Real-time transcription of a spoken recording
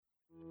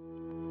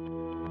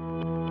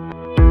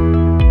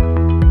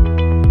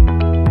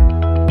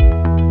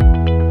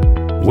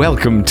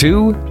Welcome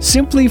to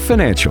Simply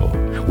Financial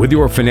with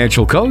your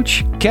financial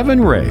coach, Kevin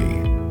Ray.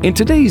 In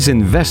today's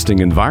investing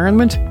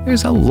environment,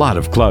 there's a lot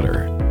of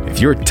clutter.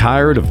 If you're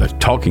tired of the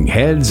talking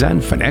heads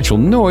and financial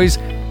noise,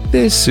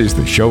 this is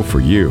the show for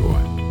you.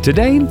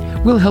 Today,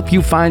 we'll help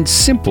you find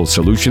simple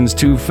solutions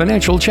to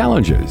financial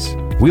challenges.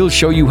 We'll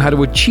show you how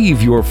to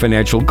achieve your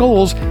financial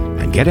goals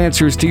and get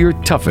answers to your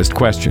toughest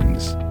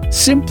questions.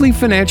 Simply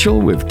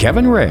Financial with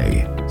Kevin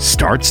Ray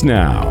starts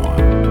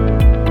now.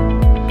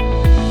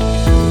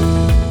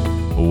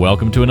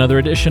 Welcome to another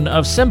edition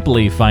of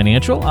Simply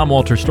Financial. I'm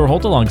Walter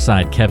Storholt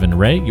alongside Kevin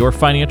Ray, your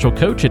financial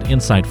coach at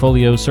Insight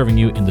Folio, serving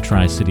you in the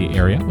Tri-City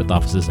area with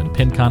offices in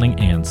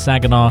Pinconning and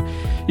Saginaw.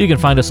 You can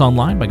find us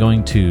online by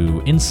going to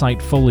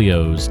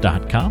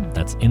insightfolios.com.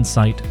 That's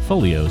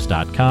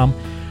insightfolios.com.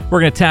 We're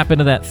going to tap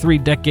into that 3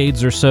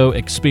 decades or so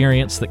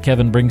experience that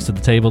Kevin brings to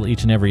the table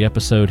each and every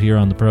episode here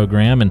on the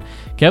program. And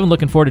Kevin,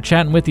 looking forward to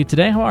chatting with you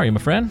today. How are you,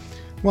 my friend?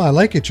 Well, I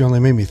like it. You only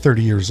made me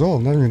 30 years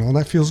old.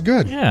 That feels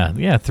good.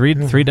 Yeah.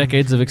 Three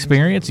decades of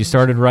experience. You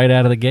started right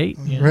out of the gate.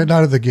 Right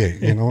out of the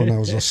gate, and I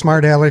was a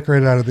smart aleck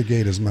right out of the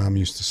gate, as Mom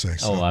used to say.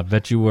 So. Oh, I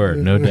bet you were.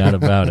 No doubt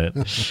about it.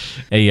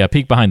 A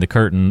peek behind the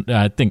curtain.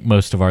 I think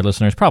most of our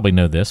listeners probably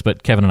know this,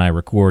 but Kevin and I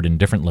record in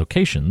different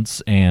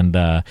locations, and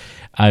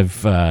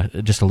I've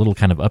just a little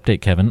kind of update,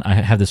 Kevin. I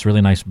have this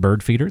really nice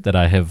bird feeder that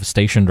I have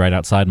stationed right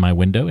outside my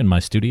window in my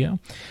studio,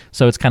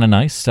 so it's kind of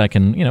nice. I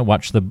can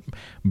watch the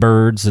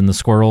birds and the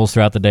squirrels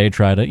throughout the day,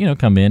 try to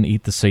come in,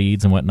 eat the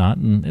seeds and whatnot,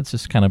 and it's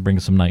just kind of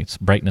brings some nice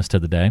brightness to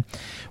the day.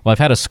 Well, I've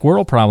had a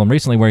squirrel problem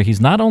recently where he's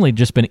not only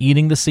just been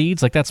eating the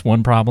seeds, like that's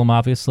one problem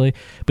obviously,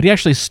 but he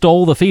actually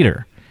stole the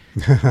feeder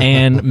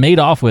and made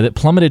off with it,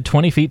 plummeted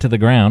 20 feet to the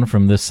ground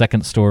from this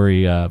second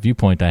story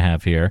viewpoint I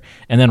have here,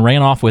 and then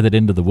ran off with it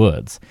into the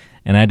woods.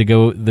 And I had to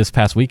go this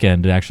past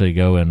weekend to actually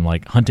go and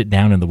hunt it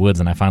down in the woods,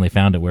 and I finally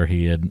found it where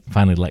he had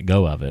finally let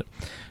go of it.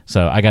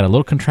 So I got a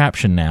little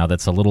contraption now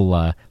that's a little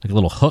like a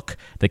little hook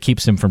that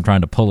keeps him from trying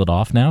to pull it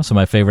off now. So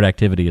my favorite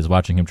activity is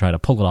watching him try to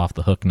pull it off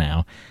the hook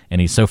now, and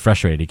he's so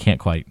frustrated he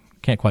can't quite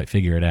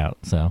figure it out.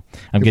 So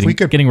I'm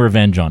getting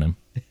revenge on him.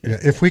 Yeah,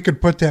 if we could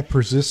put that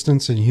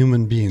persistence in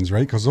human beings,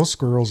 right? Because those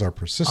squirrels are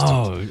persistent.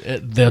 Oh,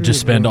 they'll just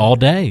spend all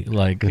day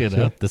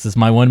this is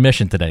my one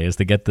mission today is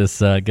to get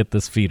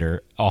this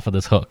feeder off of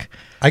this hook.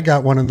 I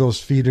got one of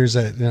those feeders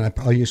that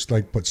I used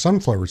to put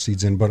sunflower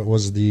seeds in, but it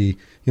was the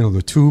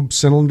the tube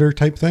cylinder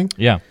type thing.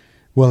 Yeah.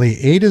 Well,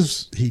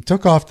 he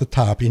took off the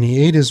top and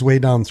he ate his way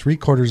down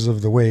 3/4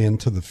 of the way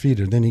into the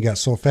feeder. Then he got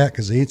so fat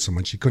because he ate so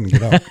much he couldn't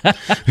get out.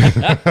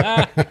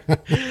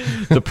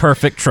 The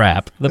perfect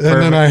trap.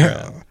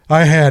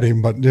 I had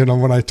him, but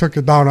when I took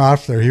it down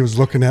off there, he was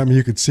looking at me.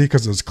 You could see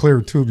because it was clear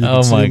tube.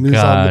 Oh my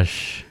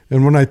gosh!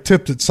 And when I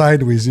tipped it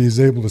sideways, he was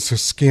able to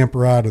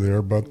scamper out of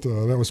there. But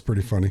that was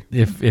pretty funny.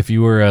 If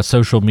you were a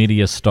social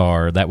media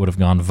star, that would have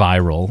gone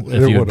viral.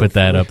 If you would put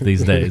that up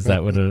these days,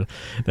 that would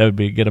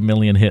get 1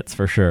 million hits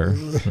for sure.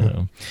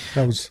 So,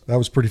 that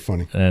was pretty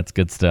funny. That's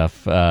good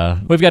stuff.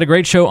 We've got a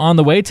great show on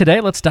the way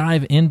today. Let's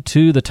dive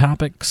into the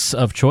topics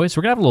of choice.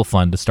 We're gonna have a little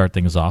fun to start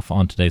things off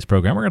on today's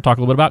program. We're gonna talk a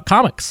little bit about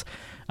comics.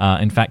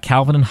 In fact,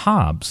 Calvin and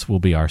Hobbes will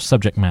be our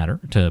subject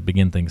matter to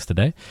begin things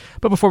today.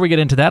 But before we get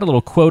into that, a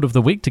little quote of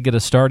the week to get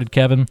us started,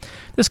 Kevin.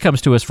 This comes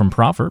to us from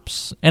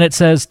Proverbs, and it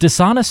says,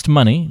 "Dishonest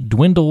money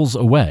dwindles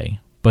away,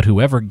 but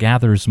whoever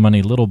gathers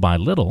money little by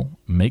little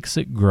makes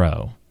it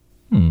grow."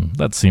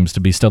 That seems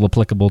to be still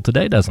applicable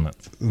today, doesn't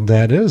it?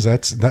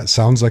 That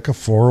sounds like a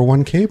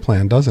 401k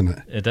plan, doesn't it?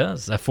 It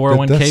does. A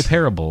 401k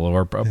parable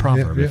or a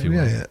proverb, if you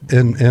will. Yeah.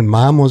 And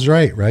Mom was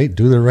right?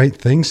 Do the right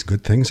things,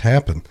 good things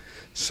happen.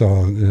 So,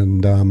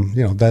 and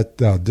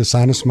that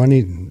dishonest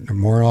money,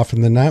 more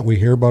often than not, we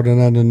hear about it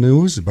on the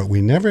news, but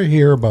we never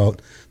hear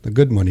about the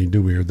good money,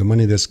 do we? Or the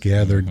money that's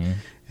gathered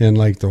and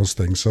those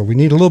things. So we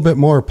need a little bit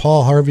more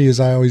Paul Harvey, as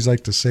I always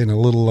like to say, and a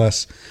little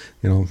less,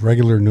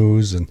 regular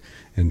news and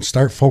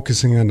start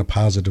focusing on the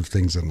positive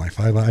things in life.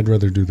 I'd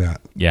rather do that.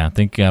 Yeah, I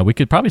think we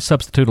could probably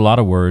substitute a lot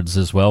of words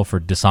as well for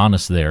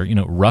dishonest there.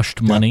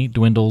 Rushed money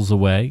dwindles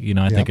away.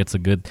 I think it's a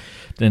good,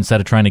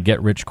 instead of trying to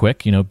get rich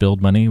quick,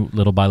 build money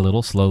little by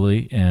little,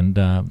 slowly, and,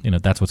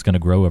 that's what's going to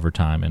grow over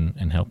time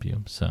and help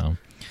you. So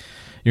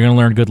you're going to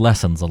learn good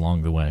lessons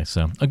along the way.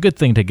 So a good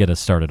thing to get us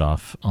started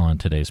off on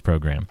today's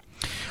program.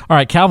 All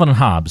right, Calvin and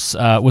Hobbes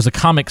was a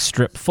comic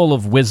strip full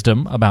of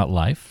wisdom about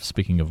life,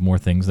 speaking of more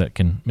things that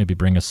can maybe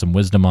bring us some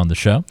wisdom on the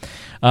show.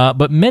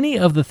 But many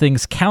of the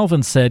things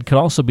Calvin said could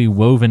also be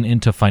woven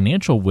into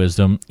financial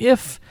wisdom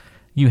if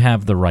you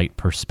have the right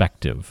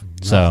perspective.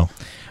 So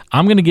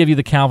I'm going to give you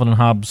the Calvin and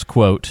Hobbes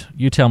quote.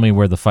 You tell me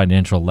where the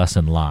financial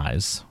lesson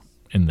lies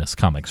in this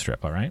comic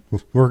strip, all right?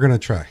 We're going to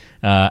try.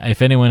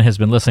 If anyone has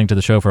been listening to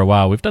the show for a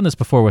while, we've done this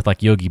before with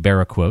Yogi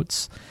Berra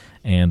quotes.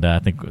 And I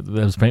think that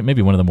was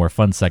maybe one of the more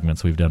fun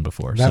segments we've done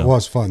before. That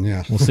was fun,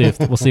 yeah. We'll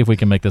see if we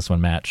can make this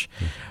one match.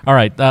 All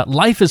right,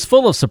 life is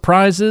full of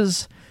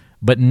surprises,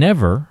 but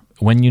never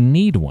when you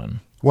need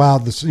one.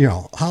 Wow,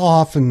 how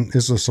often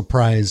is a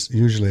surprise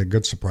usually a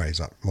good surprise,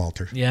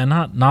 Walter? Yeah,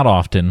 not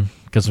often,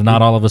 because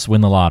not all of us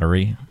win the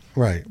lottery.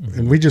 Right.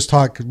 And we just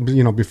talked,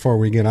 before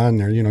we get on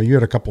there, you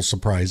had a couple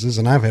surprises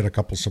and I've had a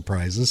couple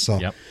surprises. So,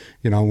 Yep.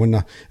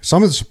 when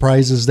some of the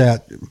surprises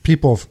that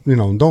people,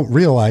 don't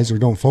realize or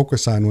don't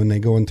focus on when they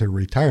go into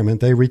retirement,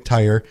 they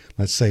retire,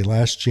 let's say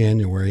last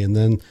January, and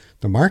then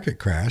the market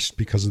crashed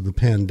because of the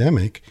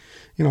pandemic.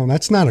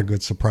 That's not a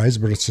good surprise,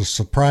 but it's a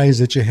surprise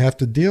that you have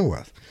to deal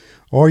with.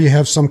 Or you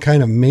have some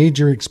kind of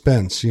major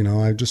expense. I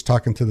was just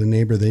talking to the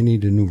neighbor, they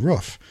need a new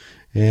roof.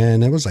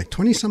 And it was like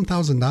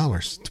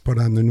 $20,000 to put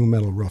on the new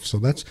metal roof. So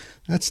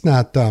that's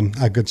not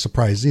a good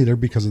surprise either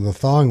because of the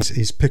thongs.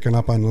 He's picking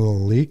up on a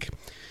little leak.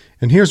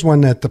 And here's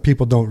one that the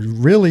people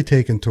don't really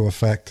take into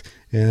effect.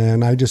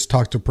 And I just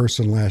talked to a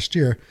person last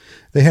year.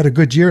 They had a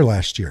good year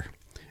last year.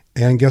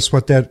 And guess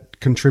what that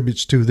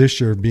contributes to this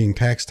year being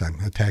tax time,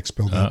 a tax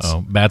bill.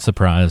 Bad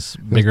surprise.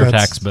 Bigger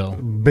tax bill.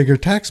 Bigger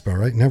tax bill,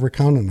 right? Never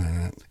counted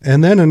on that.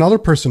 And then another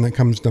person that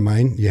comes to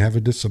mind, you have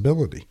a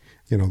disability.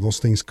 Those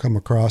things come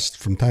across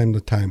from time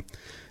to time.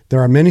 There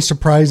are many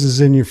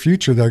surprises in your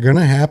future that are going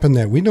to happen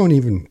that we don't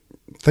even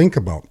think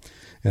about.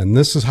 And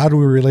this is, how do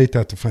we relate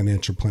that to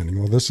financial planning?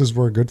 Well, this is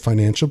where good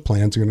financial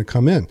plans are going to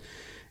come in.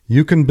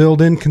 You can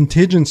build in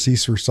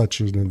contingencies for such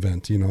an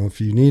event.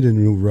 If you need a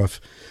new roof,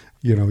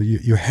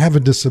 you have a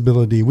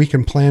disability, we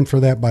can plan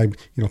for that by,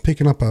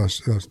 picking up a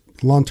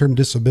long-term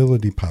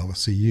disability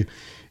policy.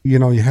 You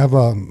have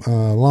a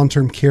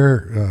long-term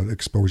care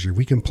exposure.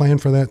 We can plan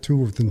for that too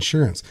with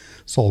insurance.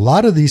 So a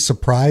lot of these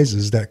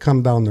surprises that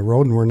come down the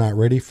road and we're not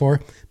ready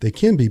for, they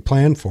can be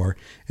planned for.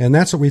 And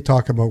that's what we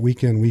talk about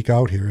week in, week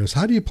out here, is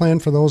how do you plan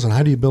for those and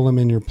how do you build them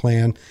in your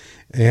plan?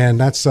 And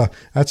that's a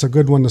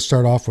good one to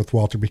start off with,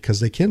 Walter, because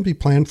they can be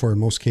planned for in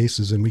most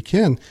cases, and we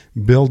can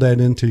build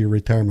that into your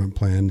retirement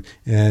plan.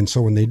 And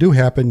so when they do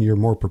happen, you're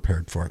more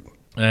prepared for it.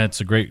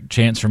 That's a great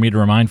chance for me to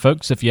remind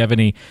folks, if you have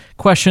any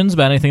questions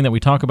about anything that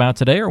we talk about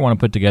today or want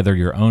to put together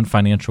your own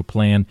financial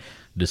plan,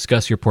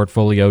 discuss your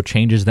portfolio,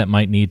 changes that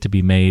might need to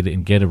be made,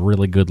 and get a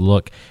really good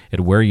look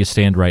at where you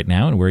stand right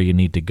now and where you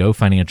need to go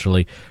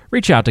financially,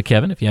 reach out to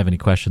Kevin if you have any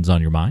questions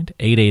on your mind.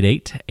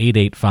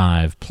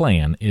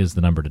 888-885-PLAN is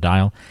the number to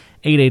dial.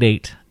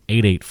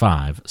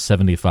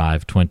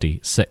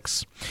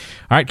 888-885-7526.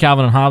 All right,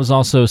 Calvin and Hobbes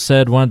also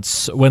said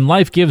once, when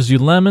life gives you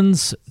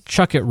lemons,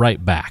 chuck it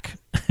right back.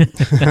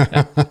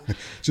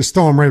 Just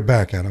throw them right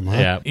back at them,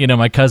 huh? Yeah.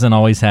 My cousin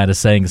always had a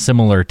saying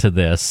similar to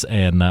this,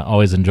 and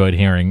always enjoyed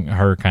hearing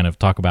her kind of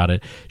talk about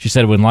it. She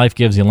said, when life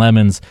gives you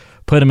lemons,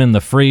 put them in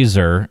the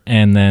freezer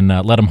and then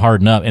let them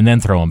harden up and then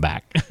throw them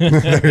back.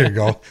 There you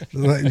go.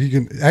 You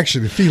can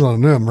actually feel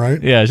on them,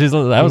 right? Yeah.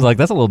 I was like,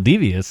 that's a little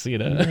devious,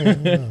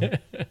 Yeah.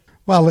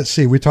 Well, let's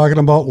see. We're talking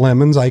about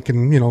lemons. I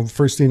can,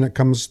 first thing that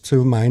comes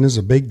to mind is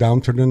a big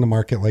downturn in the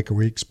market like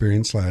we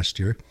experienced last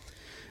year.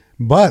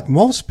 But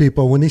most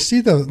people, when they see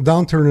the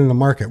downturn in the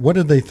market, what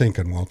are they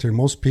thinking, Walter?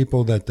 Most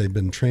people that they've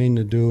been trained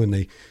to do, and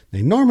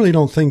they normally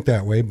don't think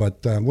that way, but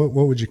what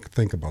would you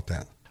think about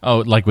that? Oh,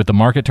 like with the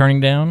market turning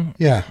down?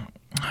 Yeah.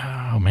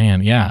 Oh,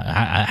 man,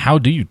 yeah. How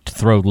do you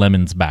throw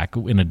lemons back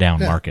in a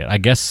down market? I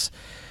guess,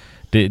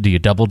 do you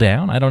double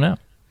down? I don't know.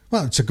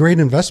 Well, it's a great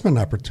investment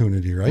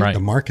opportunity, right? Right. The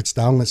market's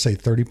down, let's say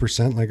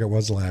 30% like it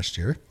was last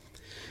year.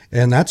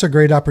 And that's a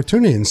great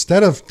opportunity.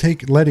 Instead of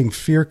letting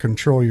fear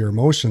control your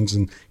emotions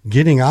and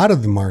getting out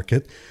of the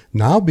market,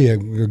 now be a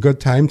good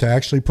time to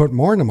actually put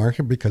more in the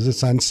market because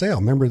it's on sale.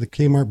 Remember the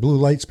Kmart blue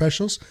light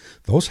specials?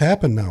 Those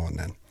happen now and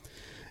then.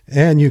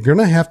 And you're going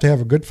to have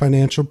a good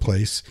financial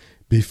place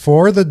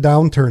before the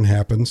downturn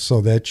happens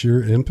so that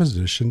you're in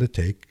position to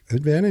take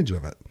advantage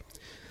of it.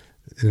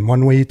 And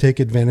one way you take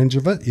advantage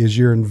of it is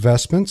your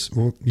investments.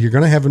 Well, you're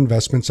going to have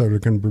investments that are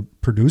going to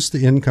produce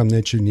the income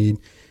that you need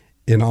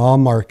in all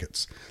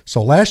markets.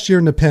 So last year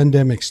when the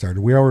pandemic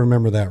started, we all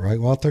remember that, right,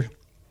 Walter?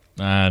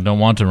 I don't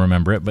want to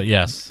remember it, but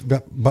yes.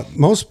 But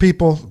most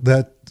people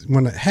that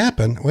when it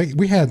happened,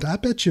 we had, I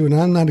bet you, and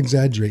I'm not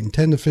exaggerating,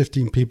 10 to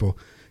 15 people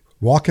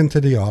walk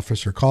into the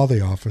office or call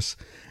the office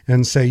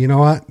and say, you know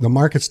what, the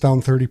market's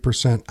down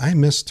 30%. I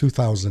missed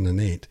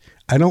 2008.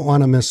 I don't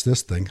want to miss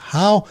this thing.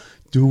 How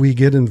do we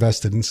get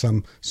invested in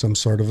some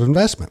sort of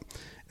investment?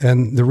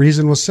 And the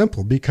reason was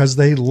simple, because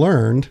they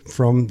learned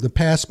from the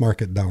past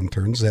market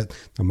downturns that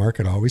the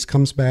market always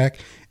comes back,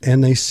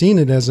 and they seen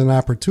it as an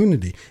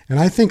opportunity. And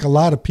I think a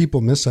lot of people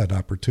miss that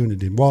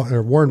opportunity. Well,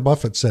 Warren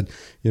Buffett said,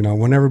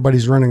 when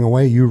everybody's running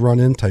away, you run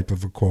in, type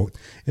of a quote.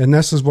 And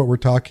this is what we're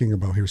talking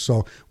about here.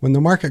 So when the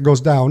market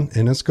goes down,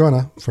 and it's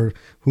gonna for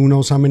who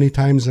knows how many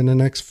times in the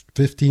next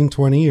 15,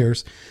 20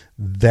 years,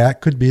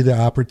 that could be the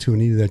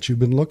opportunity that you've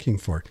been looking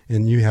for.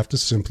 And you have to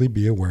simply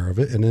be aware of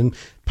it and then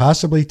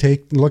possibly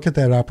look at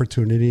that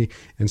opportunity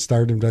and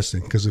start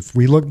investing. Because if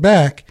we look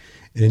back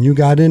and you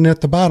got in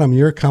at the bottom,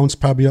 your account's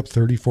probably up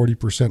 30,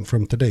 40%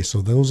 from today.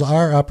 So those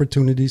are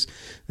opportunities.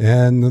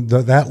 And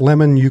that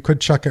lemon, you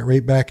could chuck it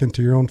right back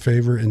into your own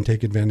favor and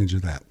take advantage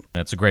of that.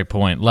 That's a great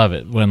point. Love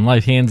it. When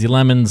life hands you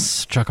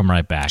lemons, chuck them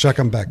right back. Chuck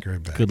them back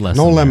right back. Good lesson.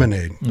 No there.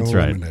 lemonade. That's no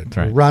right. lemonade. That's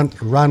right.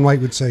 Ron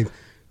White would say,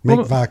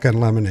 Make vodka and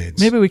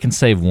lemonades. Maybe we can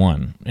save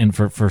one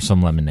for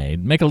some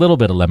lemonade. Make a little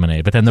bit of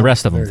lemonade, but then the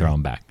rest of them throw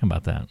them back. How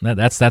about that?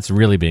 That's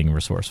really being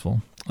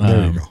resourceful.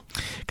 There you go.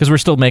 Because we're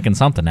still making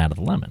something out of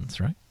the lemons,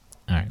 right?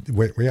 All right.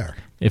 We are.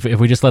 If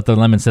we just let the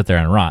lemon sit there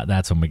and rot,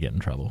 that's when we get in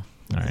trouble.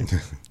 All right.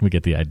 We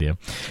get the idea.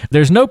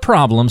 There's no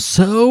problem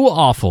so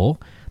awful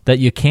that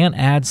you can't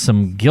add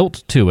some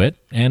guilt to it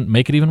and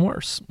make it even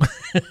worse.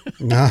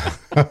 I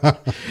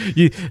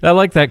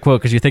like that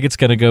quote because you think it's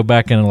going to go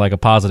back in like a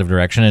positive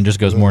direction and just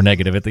goes more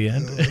negative at the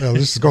end. Well,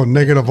 this is going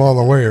negative all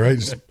the way, right?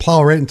 Just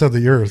plow right into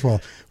the earth. Well,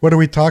 what are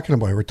we talking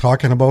about? We're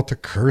talking about the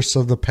curse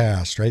of the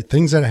past, right?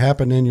 Things that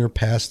happened in your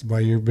past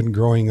while you've been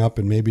growing up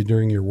and maybe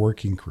during your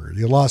working career.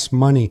 You lost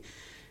money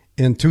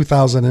in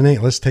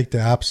 2008. Let's take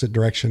the opposite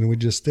direction we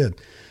just did.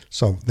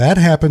 So that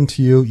happened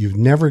to you. You've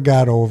never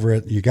got over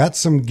it. You got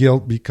some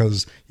guilt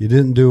because you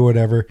didn't do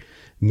whatever.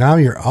 Now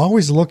you're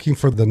always looking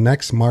for the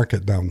next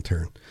market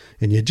downturn,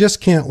 and you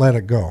just can't let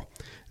it go.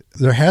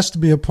 There has to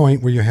be a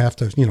point where you have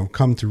to,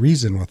 come to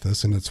reason with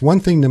this. And it's one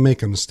thing to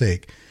make a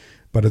mistake,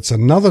 but it's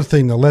another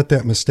thing to let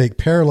that mistake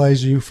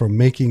paralyze you from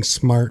making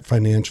smart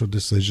financial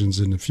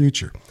decisions in the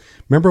future.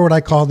 Remember what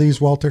I call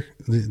these, Walter?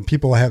 The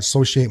people that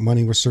associate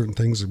money with certain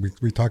things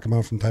that we talk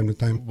about from time to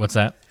time. What's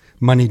that?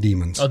 Money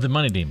demons. Oh, the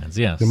money demons,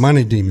 yes. The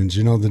money demons.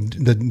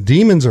 The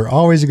demons are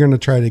always going to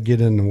try to get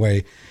in the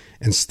way.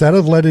 Instead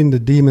of letting the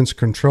demons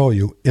control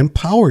you,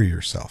 empower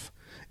yourself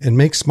and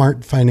make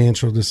smart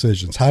financial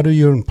decisions. How do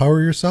you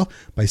empower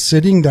yourself? By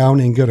sitting down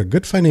and get a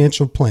good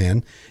financial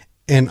plan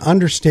and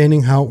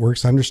understanding how it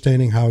works,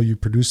 understanding how you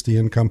produce the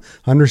income,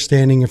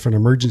 understanding if an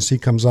emergency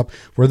comes up,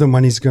 where the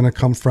money's going to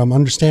come from,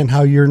 understand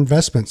how your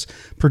investments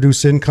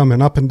produce income,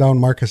 and up and down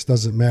markets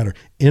doesn't matter.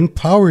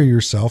 Empower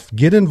yourself,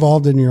 get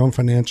involved in your own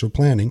financial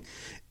planning,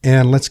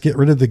 and let's get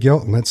rid of the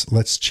guilt and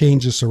let's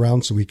change this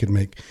around so we can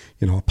make,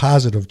 a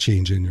positive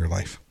change in your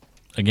life.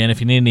 Again, if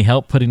you need any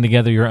help putting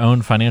together your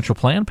own financial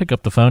plan, pick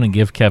up the phone and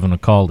give Kevin a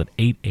call at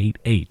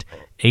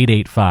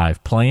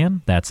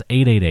 888-885-PLAN. That's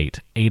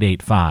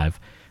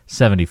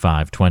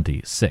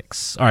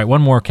 888-885-7526. All right,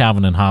 one more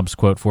Calvin and Hobbes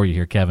quote for you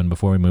here, Kevin,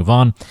 before we move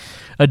on.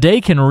 A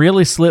day can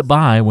really slip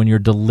by when you're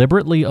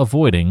deliberately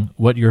avoiding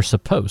what you're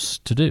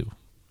supposed to do.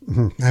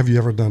 Mm-hmm. Have you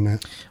ever done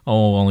that?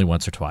 Oh, only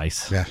once or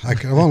twice. Yeah,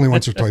 only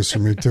once or twice for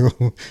me too.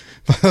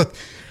 But,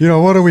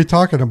 what are we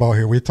talking about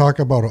here? We talk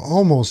about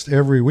almost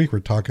every week. We're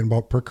talking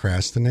about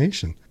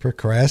procrastination.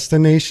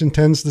 Procrastination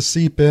tends to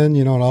seep in.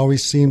 It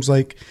always seems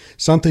like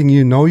something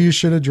you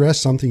should address,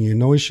 something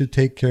you should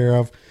take care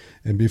of.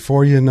 And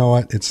before you know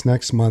it, it's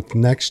next month,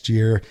 next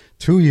year,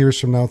 2 years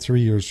from now,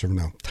 3 years from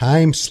now.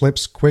 Time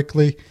slips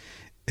quickly,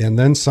 and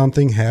then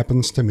something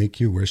happens to make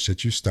you wish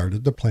that you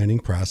started the planning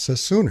process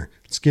sooner.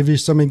 Let's give you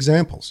some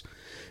examples.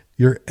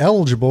 You're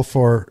eligible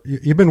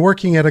you've been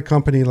working at a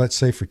company, let's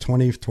say, for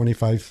 20,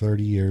 25,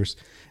 30 years,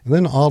 and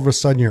then all of a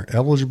sudden you're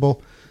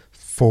eligible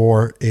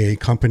for a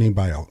company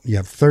buyout. You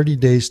have 30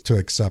 days to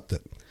accept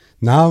it.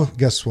 Now,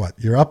 guess what?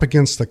 You're up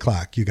against the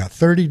clock. You got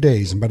 30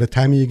 days, and by the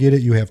time you get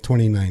it, you have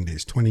 29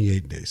 days,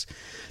 28 days.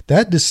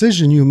 That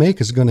decision you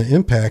make is going to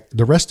impact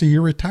the rest of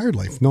your retired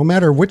life. No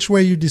matter which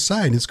way you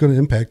decide, it's going to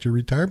impact your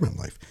retirement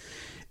life.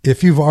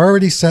 If you've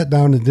already sat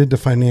down and did the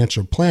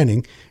financial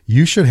planning,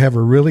 you should have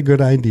a really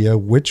good idea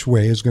which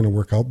way is going to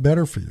work out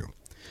better for you.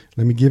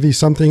 Let me give you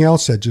something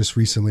else that just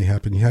recently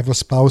happened. You have a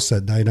spouse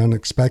that died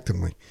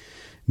unexpectedly.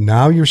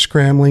 Now you're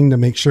scrambling to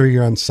make sure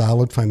you're on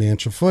solid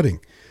financial footing.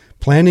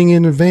 Planning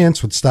in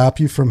advance would stop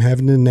you from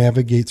having to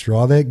navigate through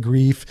all that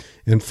grief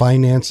and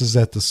finances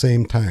at the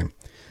same time.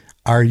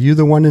 Are you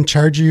the one in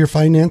charge of your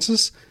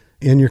finances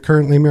and you're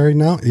currently married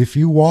now? If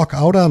you walk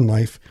out on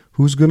life,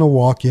 who's going to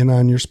walk in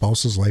on your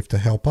spouse's life to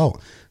help out?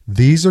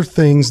 These are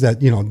things that,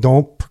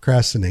 don't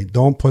procrastinate.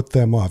 Don't put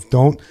them off.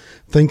 Don't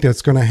think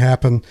that's going to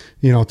happen,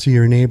 to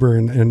your neighbor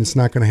and it's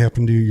not going to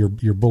happen to you.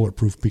 You're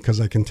bulletproof,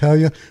 because I can tell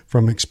you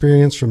from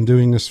experience from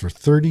doing this for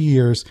 30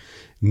 years,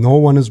 no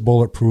one is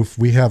bulletproof.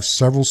 We have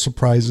several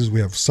surprises.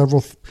 We have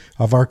several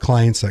of our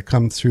clients that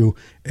come through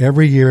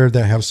every year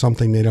that have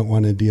something they don't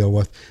want to deal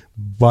with.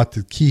 But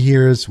the key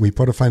here is we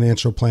put a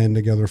financial plan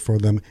together for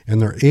them, and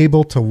they're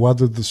able to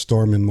weather the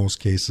storm in most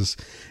cases.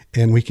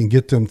 And we can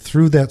get them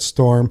through that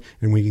storm,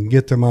 and we can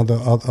get them on the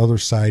other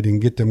side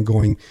and get them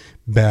going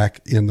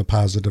back in the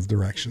positive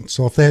direction.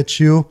 So if that's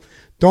you,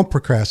 don't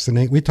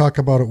procrastinate. We talk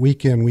about it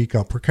week in, week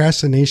out.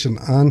 Procrastination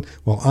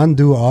will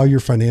undo all your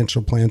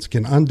financial plans,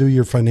 can undo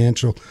your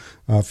financial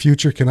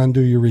future, can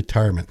undo your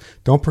retirement.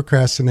 Don't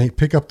procrastinate.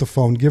 Pick up the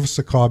phone. Give us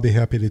a call. I'll be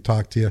happy to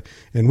talk to you.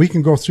 And we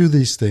can go through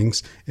these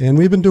things. And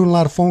we've been doing a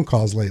lot of phone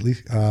calls lately,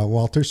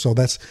 Walter, so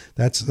that's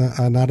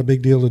not a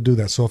big deal to do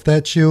that. So if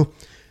that's you,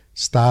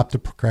 stop the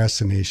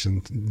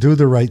procrastination. Do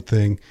the right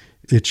thing.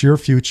 It's your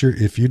future.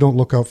 If you don't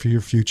look out for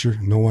your future,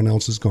 no one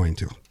else is going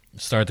to.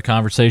 Start the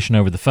conversation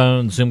over the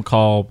phone, Zoom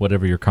call,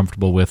 whatever you're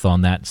comfortable with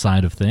on that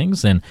side of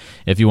things. And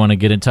if you want to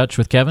get in touch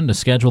with Kevin to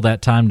schedule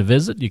that time to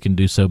visit, you can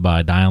do so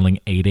by dialing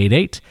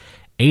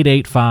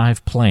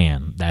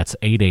 888-885-PLAN. That's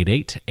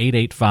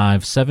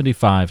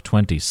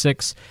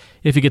 888-885-7526.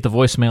 If you get the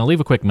voicemail,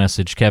 leave a quick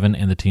message. Kevin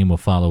and the team will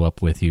follow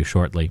up with you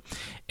shortly.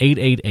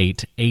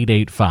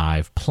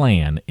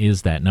 888-885-PLAN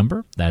is that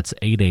number. That's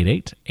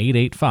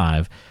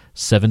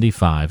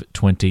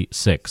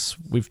 888-885-7526.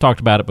 We've talked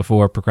about it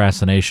before.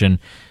 Procrastination,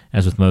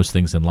 as with most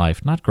things in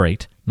life, not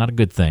great, not a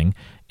good thing,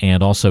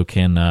 and also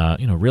can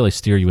really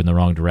steer you in the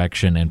wrong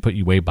direction and put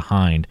you way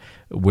behind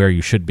where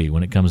you should be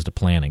when it comes to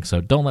planning.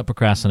 So don't let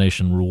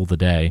procrastination rule the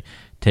day.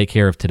 Take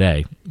care of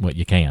today, what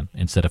you can,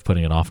 instead of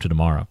putting it off to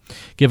tomorrow.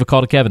 Give a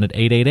call to Kevin at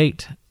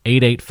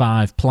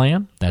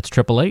 888-885-PLAN. That's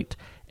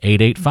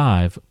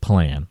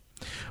 888-885-PLAN.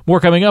 More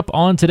coming up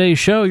on today's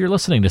show. You're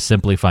listening to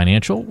Simply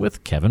Financial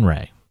with Kevin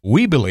Ray.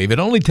 We believe it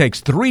only takes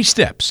 3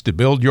 steps to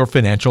build your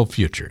financial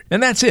future,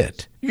 and that's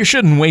it. You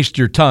shouldn't waste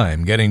your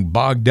time getting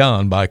bogged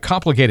down by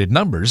complicated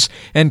numbers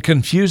and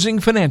confusing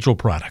financial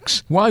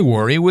products. Why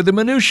worry with the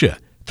minutia?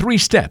 3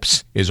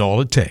 steps is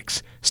all it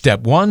takes.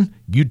 Step 1,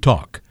 you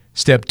talk.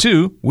 Step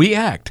 2, we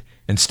act.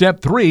 And step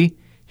 3,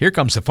 here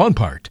comes the fun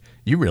part.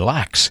 You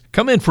relax.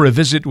 Come in for a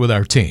visit with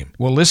our team.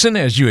 We'll listen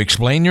as you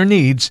explain your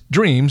needs,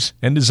 dreams,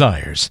 and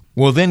desires.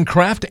 We'll then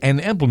craft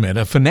and implement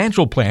a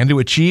financial plan to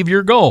achieve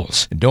your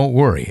goals. And don't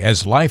worry,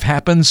 as life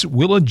happens,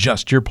 we'll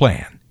adjust your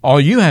plan.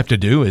 All you have to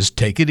do is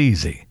take it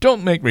easy.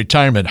 Don't make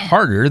retirement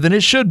harder than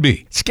it should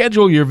be.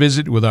 Schedule your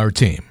visit with our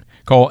team.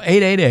 Call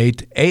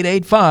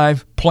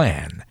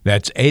 888-885-PLAN.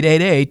 That's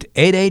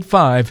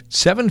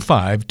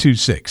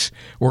 888-885-7526.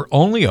 We're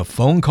only a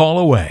phone call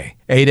away.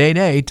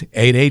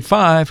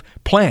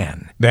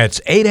 888-885-PLAN.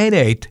 That's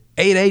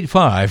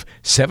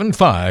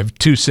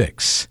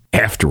 888-885-7526.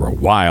 After a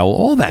while,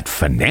 all that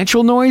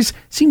financial noise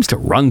seems to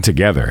run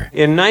together.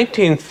 In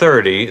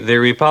 1930, the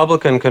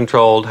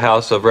Republican-controlled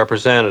House of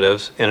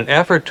Representatives, in an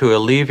effort to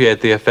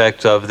alleviate the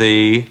effects of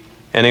the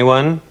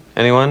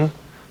the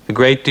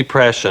Great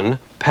Depression,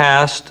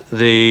 passed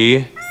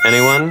the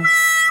anyone?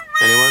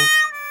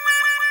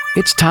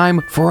 It's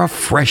time for a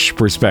fresh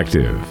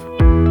perspective.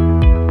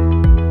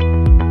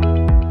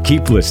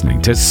 Keep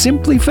listening to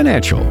Simply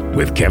Financial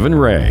with Kevin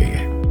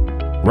Ray.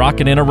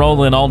 Rocking and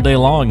rolling all day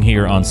long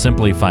here on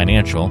Simply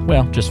Financial.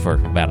 Well, just for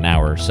about an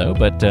hour or so,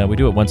 but we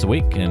do it once a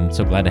week, and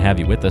so glad to have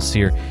you with us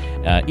here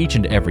each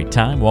and every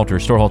time. Walter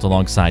Storholt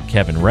alongside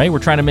Kevin Ray. We're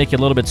trying to make you a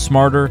little bit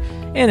smarter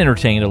and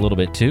entertained a little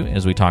bit too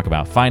as we talk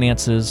about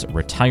finances,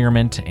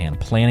 retirement, and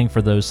planning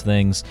for those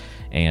things.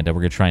 And we're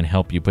going to try and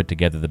help you put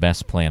together the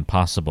best plan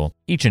possible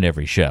each and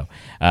every show.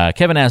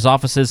 Kevin has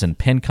offices in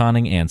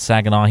Pinconning and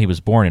Saginaw. He was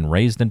born and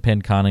raised in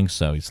Pinconning,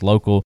 so he's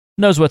local.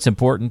 Knows what's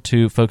important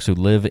to folks who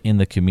live in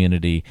the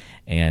community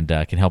and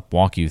can help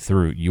walk you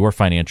through your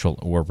financial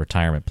or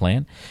retirement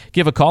plan.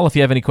 Give a call if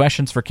you have any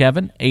questions for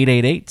Kevin.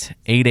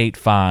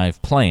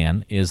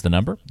 888-885-PLAN is the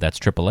number. That's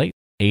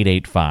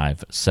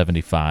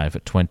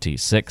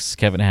 888-885-7526.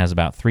 Kevin has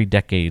about 3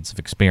 decades of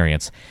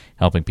experience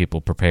helping people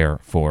prepare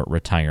for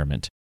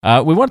retirement.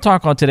 We want to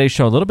talk on today's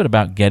show a little bit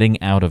about getting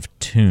out of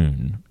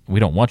tune. We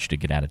don't want you to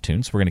get out of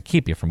tune, so we're going to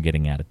keep you from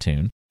getting out of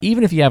tune.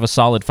 Even if you have a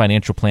solid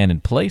financial plan in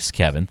place,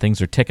 Kevin,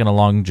 things are ticking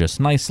along just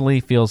nicely,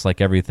 feels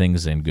like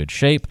everything's in good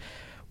shape.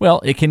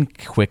 Well, it can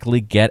quickly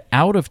get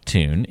out of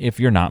tune if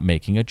you're not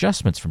making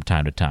adjustments from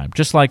time to time.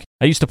 Just like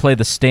I used to play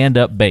the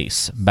stand-up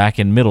bass back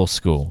in middle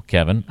school,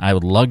 Kevin. I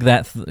would lug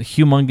that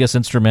humongous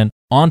instrument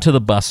onto the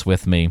bus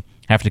with me,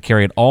 have to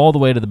carry it all the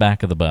way to the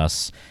back of the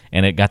bus,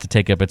 and it got to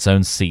take up its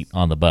own seat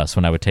on the bus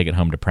when I would take it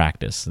home to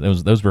practice.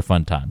 Those were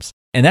fun times.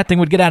 And that thing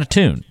would get out of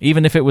tune.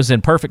 Even if it was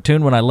in perfect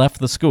tune when I left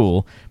the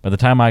school, by the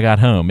time I got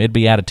home, it'd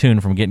be out of tune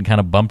from getting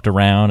kind of bumped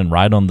around and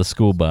ride on the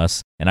school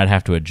bus, and I'd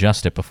have to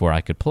adjust it before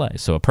I could play.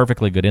 So a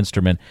perfectly good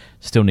instrument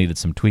still needed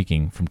some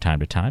tweaking from time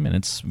to time, and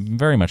it's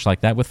very much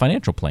like that with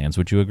financial plans.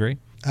 Would you agree?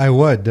 I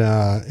would.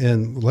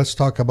 And let's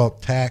talk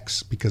about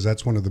tax, because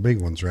that's one of the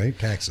big ones, right?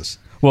 Taxes.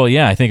 Well,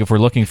 yeah, I think if we're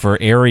looking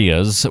for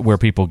areas where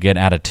people get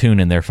out of tune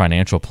in their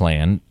financial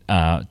plan,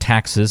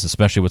 taxes,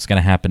 especially what's going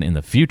to happen in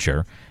the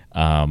future,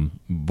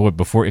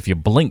 if you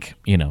blink,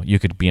 you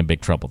could be in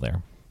big trouble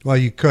there. Well,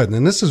 you could.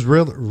 And this is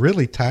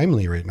really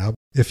timely right now.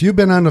 If you've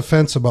been on the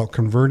fence about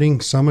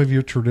converting some of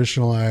your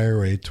traditional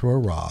IRA to a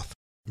Roth,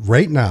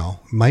 right now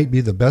might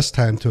be the best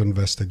time to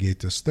investigate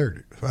this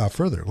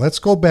further. Let's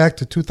go back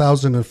to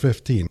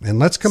 2015 and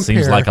let's compare.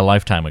 Seems like a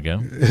lifetime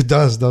ago. It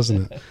does,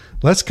 doesn't it?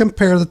 Let's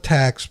compare the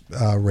tax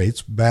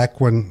rates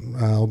back when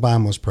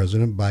Obama was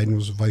president, Biden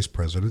was vice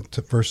president,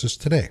 versus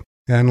today.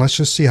 And let's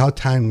just see how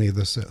timely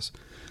this is.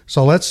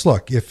 So let's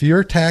look. If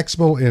your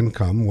taxable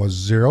income was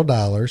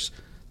 $0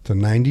 to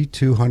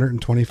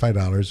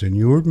 $9,225 and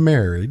you were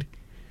married,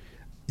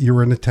 you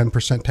were in the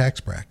 10%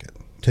 tax bracket.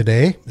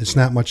 Today, it's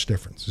not much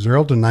difference.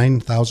 0 to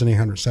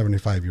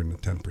 $9,875, you're in the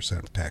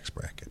 10% tax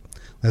bracket.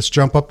 Let's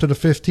jump up to the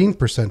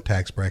 15%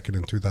 tax bracket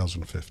in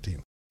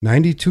 2015.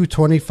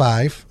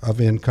 $9,225 of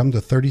income to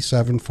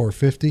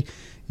 $37,450,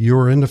 you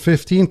were in the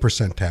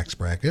 15% tax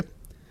bracket.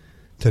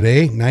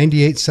 Today,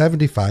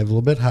 $9,875, a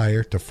little bit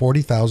higher, to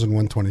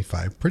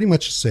 $40,125. Pretty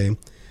much the same.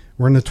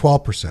 We're in the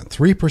 12%,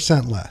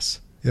 3% less.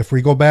 If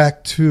we go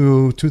back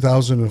to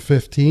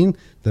 2015,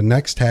 the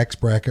next tax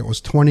bracket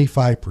was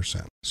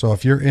 25%. So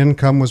if your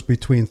income was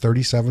between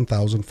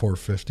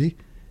 $37,450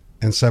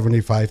 and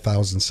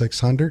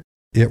 $75,600,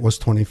 it was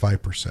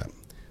 25%.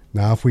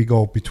 Now if we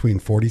go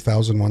between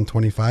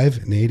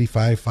 $40,125 and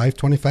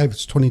 $85,525,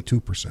 it's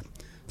 22%,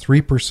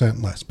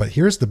 3% less. But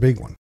here's the big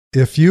one.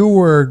 If you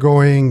were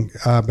going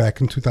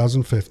back in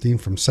 2015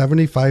 from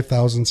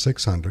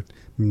 $75,600,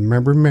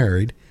 remember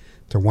married,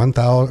 to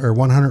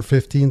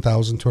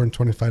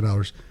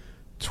 $115,225,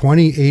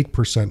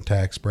 28%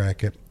 tax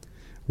bracket,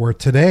 where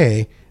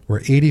today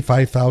we're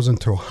 $85,000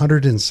 to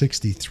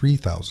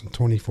 $163,000,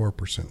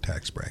 24%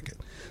 tax bracket.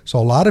 So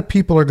a lot of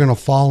people are going to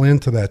fall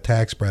into that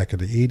tax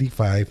bracket of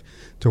 85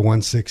 to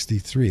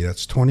 163.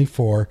 That's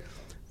 24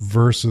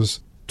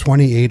 versus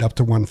 28 up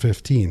to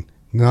 115.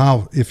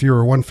 Now, if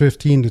you're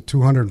 115 to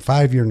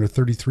 205, you're in a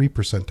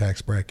 33%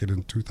 tax bracket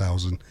in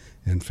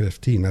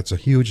 2015. That's a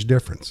huge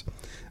difference.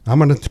 I'm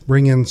going to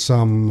bring in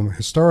some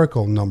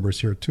historical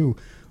numbers here too,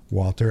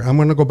 Walter. I'm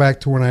going to go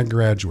back to when I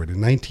graduated,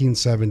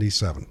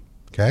 1977.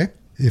 Okay?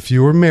 If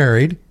you were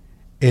married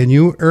and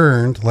you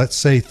earned, let's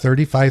say,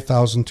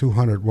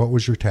 $35,200, what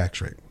was your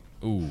tax rate?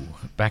 Ooh,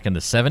 back in the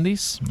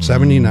 70s?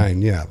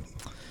 79, yeah.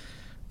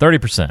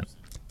 30%.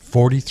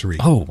 43.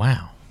 Oh,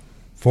 wow.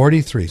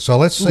 43. So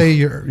let's say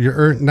you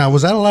earned. Now,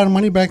 was that a lot of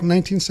money back in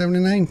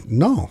 1979?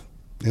 No.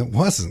 It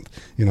wasn't.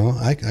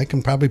 I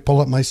can probably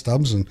pull up my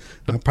stubs, and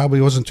I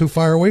probably wasn't too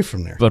far away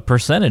from there. But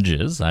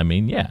percentages, I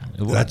mean, yeah.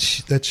 It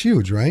was. That's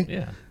huge, right?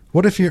 Yeah.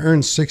 What if you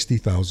earned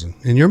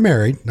 $60,000 and you're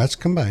married? That's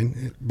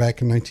combined.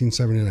 Back in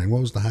 1979,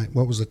 what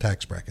was the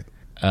tax bracket?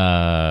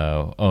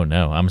 Oh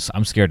no,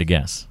 I'm scared to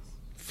guess.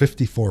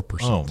 54%.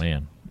 Oh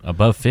man,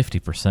 above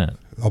 50%.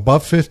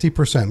 Above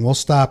 50%. We'll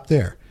stop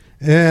there.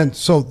 And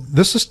so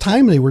this is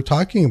timely. We're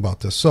talking about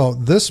this. So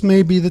this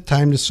may be the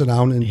time to sit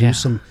down and do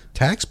some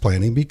tax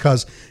planning,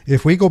 because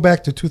if we go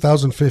back to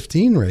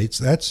 2015 rates,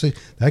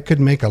 that could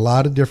make a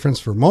lot of difference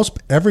for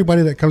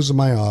everybody that comes to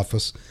my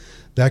office.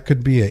 That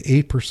could be an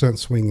 8%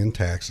 swing in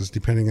taxes,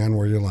 depending on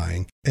where you're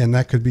lying. And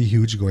that could be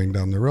huge going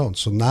down the road.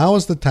 So now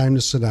is the time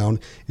to sit down.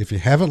 If you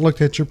haven't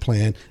looked at your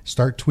plan,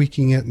 start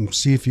tweaking it and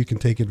see if you can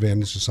take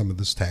advantage of some of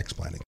this tax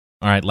planning.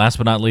 All right, last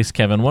but not least,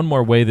 Kevin, one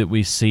more way that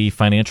we see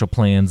financial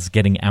plans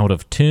getting out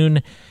of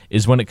tune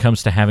is when it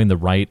comes to having the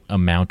right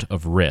amount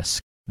of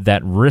risk.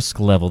 That risk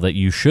level that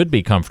you should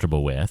be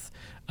comfortable with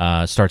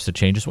starts to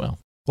change as well.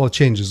 Well, it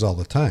changes all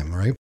the time,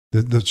 right?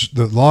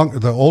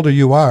 The older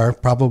you are,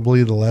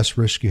 probably the less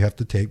risk you have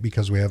to take,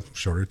 because we have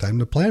shorter time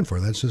to plan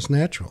for. That's just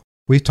natural.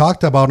 We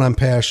talked about on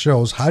past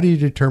shows, how do you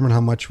determine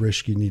how much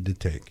risk you need to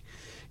take?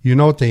 You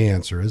know what the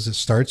answer is. It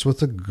starts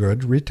with a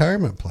good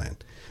retirement plan.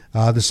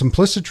 The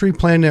Simplicity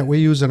plan that we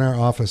use in our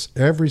office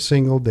every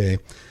single day,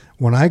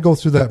 when I go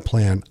through that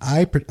plan,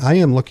 I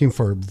am looking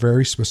for a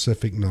very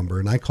specific number,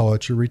 and I call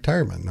it your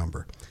retirement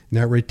number. And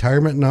that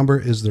retirement number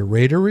is the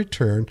rate of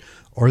return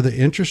or the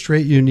interest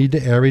rate you need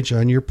to average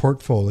on your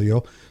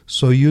portfolio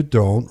so you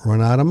don't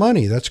run out of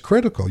money. That's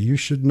critical. You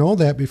should know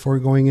that before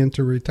going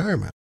into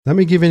retirement. Let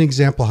me give you an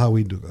example how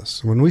we do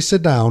this. When we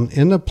sit down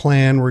in the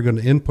plan, we're going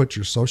to input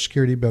your Social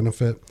Security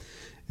benefit.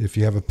 If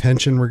you have a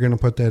pension, we're going to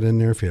put that in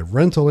there. If you have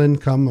rental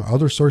income or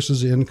other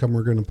sources of income,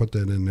 we're going to put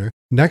that in there.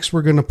 Next,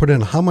 we're going to put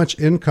in how much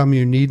income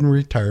you need in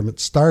retirement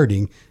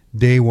starting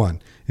day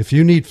one. If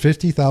you need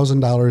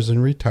 $50,000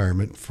 in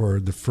retirement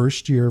for the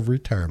first year of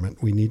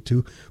retirement, we need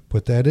to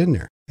put that in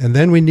there. And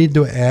then we need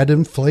to add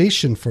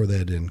inflation for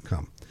that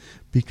income,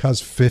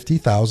 because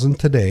 $50,000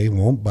 today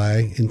won't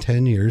buy in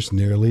 10 years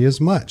nearly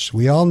as much.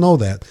 We all know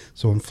that.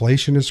 So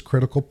inflation is a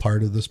critical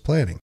part of this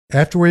planning.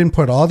 After we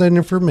input all that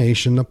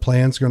information, the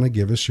plan's going to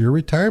give us your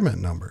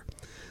retirement number.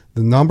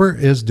 The number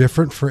is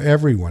different for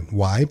everyone.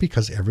 Why?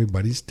 Because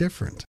everybody's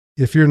different.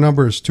 If your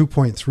number is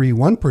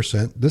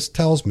 2.31%, this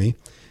tells me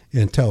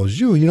and tells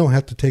you don't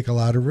have to take a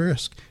lot of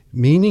risk,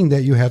 meaning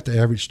that you have to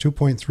average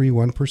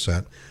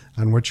 2.31%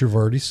 on what you've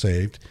already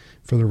saved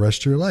for the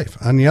rest of your life.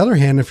 On the other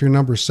hand, if your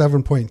number is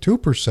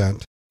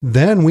 7.2%,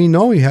 then we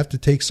know you have to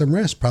take some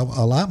risk, probably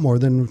a lot more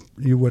than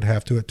you would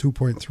have to at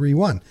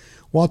 2.31.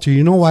 Walter,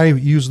 you know why I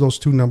use those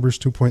two numbers,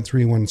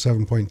 2.31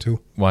 and 7.2?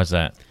 Why is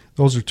that?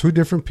 Those are two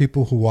different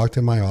people who walked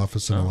in my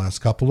office in the last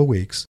couple of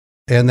weeks,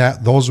 and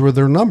those were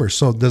their numbers.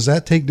 So does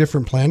that take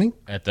different planning?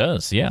 It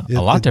does, yeah.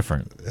 A lot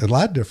different,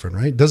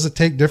 right? Does it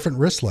take different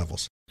risk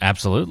levels?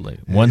 Absolutely.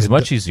 One's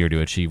much easier to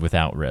achieve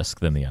without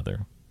risk than the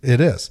other. It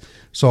is.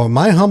 So in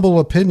my humble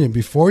opinion,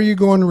 before you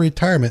go into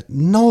retirement,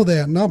 know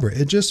that number.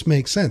 It just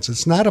makes sense.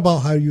 It's not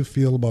about how you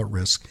feel about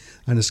risk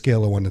on a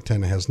scale of 1 to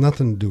 10. It has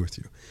nothing to do with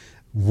you.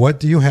 What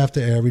do you have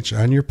to average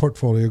on your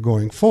portfolio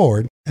going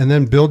forward? And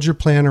then build your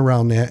plan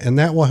around that. And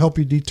that will help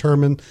you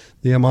determine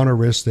the amount of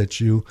risk that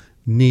you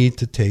need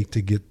to take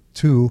to get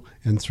to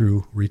and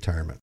through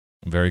retirement.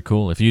 Very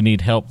cool. If you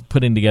need help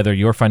putting together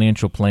your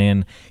financial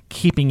plan,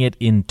 keeping it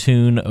in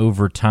tune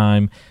over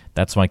time,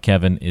 that's why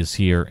Kevin is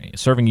here,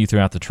 serving you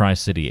throughout the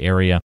Tri-City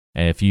area.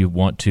 If you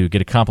want to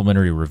get a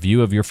complimentary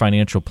review of your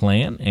financial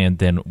plan and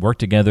then work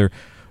together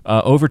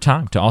over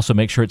time to also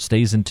make sure it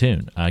stays in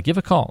tune. Give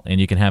a call,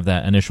 and you can have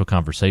that initial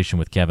conversation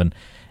with Kevin.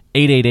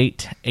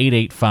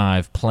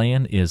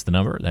 888-885-PLAN is the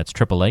number. That's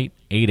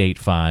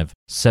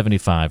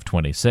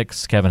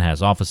 888-885-7526. Kevin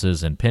has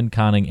offices in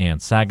Pinconning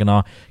and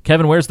Saginaw.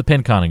 Kevin, where's the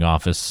Pinconning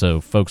office so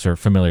folks are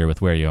familiar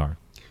with where you are?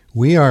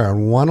 We are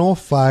on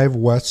 105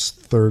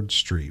 West 3rd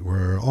Street.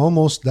 We're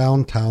almost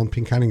downtown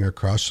Pinconning,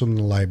 across from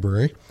the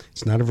library.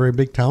 It's not a very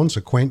big town. It's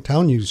a quaint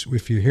town.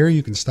 If you're here,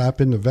 you can stop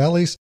into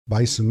Valley's,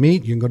 buy some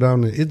meat. You can go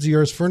down to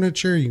Idziar's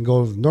Furniture. You can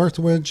go to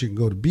Northwoods. You can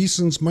go to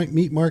Beeson's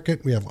Meat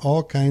Market. We have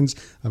all kinds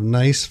of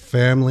nice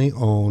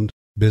family-owned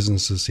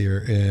businesses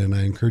here, and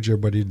I encourage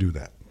everybody to do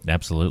that.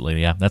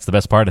 Absolutely, yeah. That's the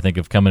best part, I think,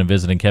 of coming and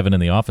visiting Kevin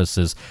in the office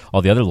is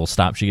all the other little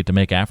stops you get to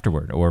make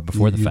afterward or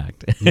before the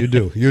fact. You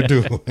do.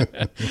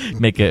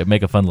 Make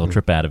a fun little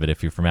trip out of it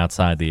if you're from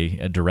outside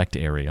the direct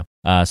area.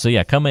 So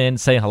yeah, come in,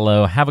 say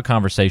hello, have a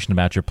conversation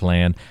about your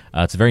plan.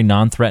 It's a very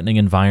non-threatening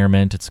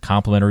environment. It's a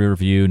complimentary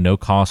review, no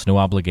cost, no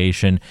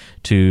obligation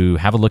to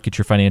have a look at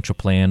your financial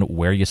plan,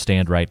 where you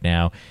stand right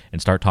now,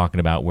 and start talking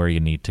about where you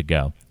need to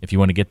go. If you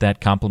want to get that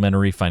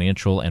complimentary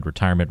financial and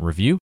retirement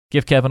review,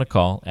 give Kevin a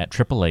call at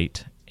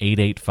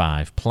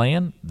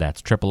 888-885-PLAN.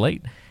 That's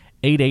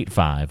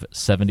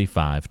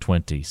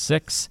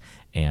 888-885-7526.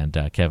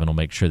 And Kevin will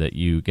make sure that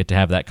you get to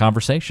have that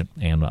conversation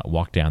and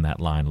walk down that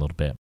line a little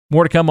bit.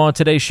 More to come on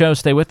today's show.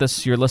 Stay with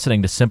us. You're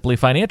listening to Simply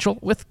Financial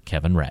with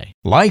Kevin Ray.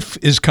 Life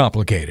is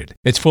complicated.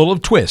 It's full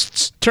of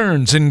twists,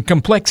 turns, and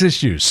complex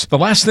issues. The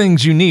last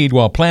things you need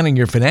while planning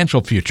your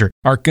financial future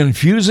are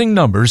confusing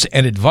numbers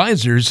and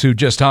advisors who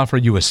just offer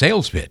you a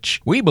sales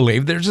pitch. We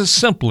believe there's a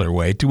simpler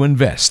way to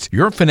invest.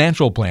 Your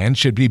financial plan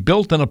should be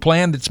built on a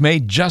plan that's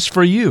made just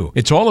for you.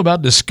 It's all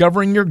about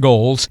discovering your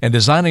goals and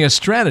designing a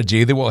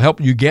strategy that will help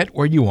you get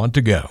where you want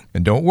to go.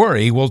 And don't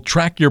worry, we'll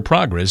track your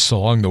progress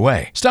along the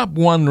way. Stop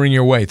wandering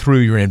your way through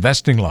your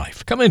investing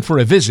life. Come in for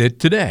a visit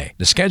today.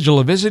 To schedule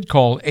a visit,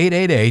 call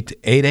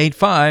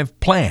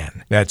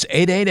 888-885-PLAN. That's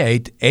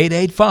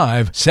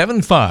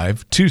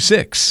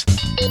 888-885-7526.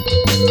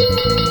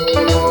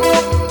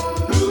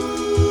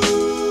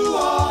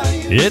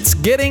 It's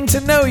getting to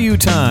know you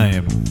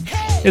time.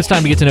 It's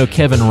time to get to know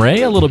Kevin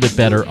Ray a little bit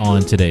better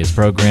on today's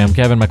program.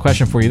 Kevin, my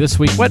question for you this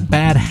week, what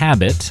bad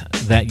habit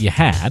that you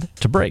had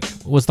to break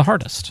was the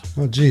hardest?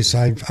 Oh, geez,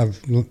 I've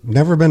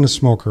never been a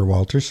smoker,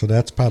 Walter, so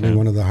that's probably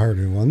one of the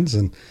harder ones,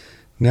 and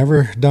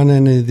never done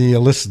any of the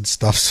illicit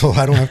stuff, so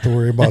I don't have to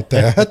worry about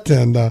that.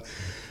 And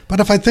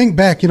but if I think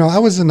back, I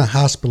was in the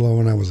hospital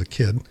when I was a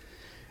kid,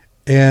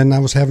 and I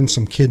was having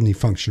some kidney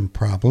function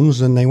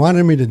problems, and they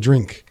wanted me to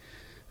drink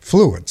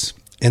fluids.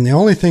 And the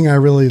only thing I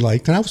really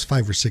liked, and I was 4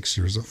 or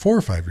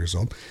 5 years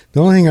old,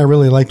 the only thing I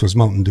really liked was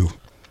Mountain Dew.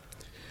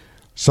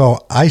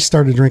 So I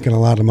started drinking a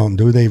lot of Mountain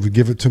Dew. They would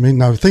give it to me.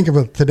 Now, think of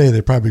it today,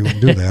 they probably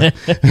wouldn't do that.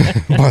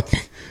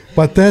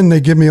 but then they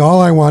give me all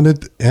I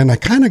wanted, and I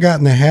kind of got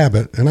in the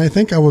habit. And I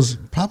think I was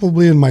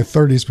probably in my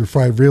 30s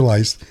before I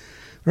realized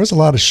there's a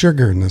lot of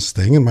sugar in this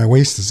thing, and my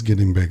waist is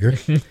getting bigger.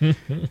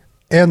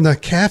 And the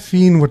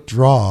caffeine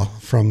withdrawal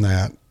from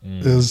that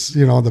is,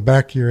 the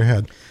back of your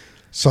head.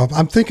 So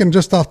I'm thinking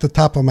just off the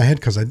top of my head,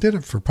 because I did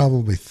it for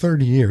probably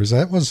 30 years.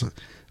 That was,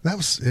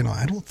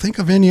 I don't think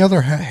of any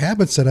other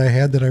habits that I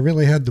had that I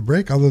really had to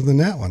break other than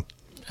that one.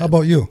 How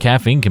about you?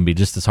 Caffeine can be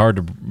just as hard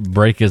to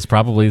break as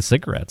probably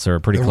cigarettes, or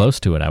pretty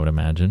close to it, I would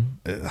imagine.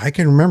 I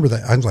can remember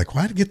that. I was like,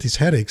 why do I get these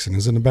headaches? And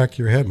it's in the back of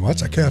your head. Well,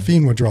 that's a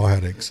caffeine withdrawal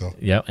headache. So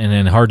yeah, and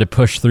then hard to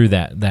push through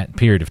that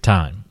period of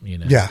time.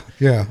 Yeah.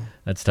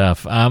 That's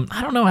tough. I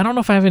don't know. I don't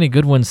know if I have any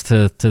good ones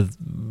to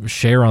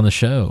share on the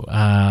show.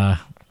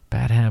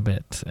 Bad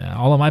habit.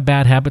 All of my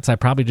bad habits I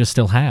probably just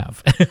still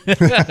have.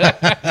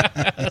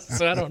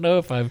 So I don't know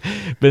if I've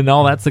been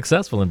all that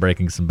successful in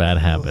breaking some bad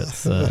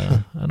habits.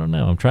 I don't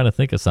know. I'm trying to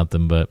think of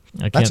something, but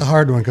I can't. That's a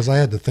hard one because I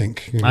had to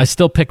think. I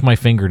still pick my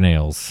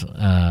fingernails.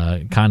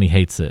 Connie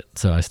hates it,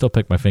 so I still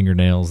pick my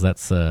fingernails.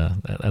 That's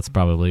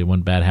probably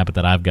one bad habit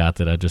that I've got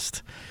that I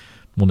just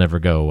will never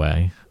go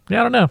away.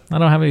 Yeah, I don't know. I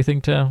don't have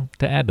anything to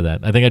add to that.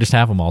 I think I just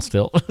have them all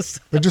still.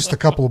 We're just a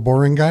couple of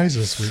boring guys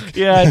this week.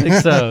 Yeah, I think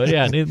so.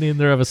 Yeah,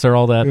 neither of us are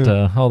all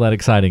that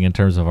exciting in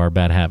terms of our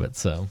bad habits.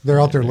 So they're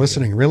out there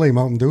listening. Really,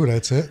 Mountain Dew?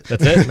 That's it.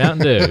 That's it.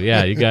 Mountain Dew.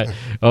 Yeah, you got.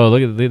 Oh,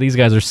 look at these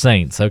guys are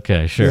saints.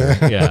 Okay, sure.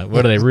 Yeah.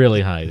 What are they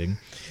really hiding?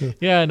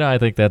 Yeah, no, I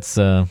think that's.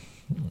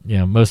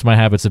 Most of my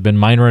habits have been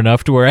minor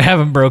enough to where I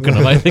haven't broken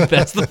them. I think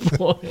that's the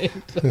point.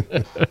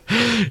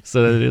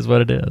 So it is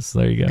what it is.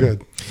 There you go.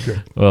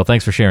 Good. Well,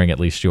 thanks for sharing at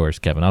least yours,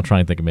 Kevin. I'll try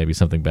and think of maybe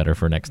something better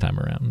for next time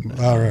around.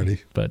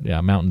 Alrighty. But yeah,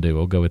 Mountain Dew.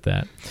 We'll go with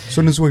that. As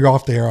soon as we go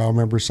off the air, I'll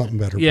remember something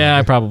better. Yeah,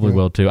 I probably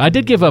will too. I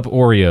did give up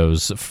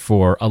Oreos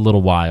for a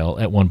little while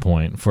at one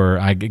point.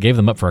 I gave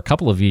them up for a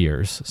couple of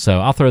years. So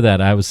I'll throw that.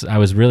 I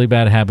was really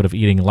bad habit of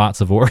eating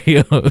lots of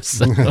Oreos.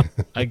 So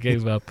I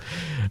gave up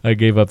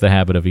the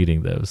habit of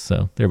eating those.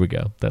 So there we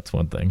go. That's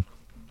one thing.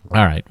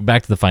 All right,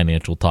 back to the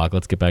financial talk.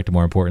 Let's get back to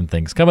more important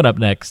things. Coming up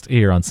next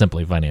here on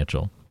Simply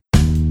Financial.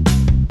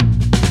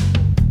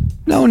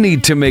 No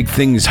need to make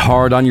things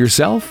hard on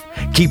yourself.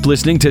 Keep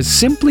listening to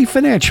Simply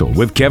Financial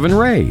with Kevin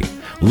Ray.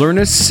 Learn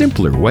a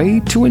simpler way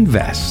to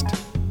invest.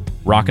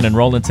 Rockin' and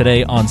rollin'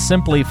 today on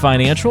Simply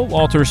Financial.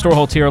 Walter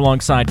Storholt here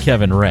alongside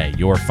Kevin Ray,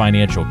 your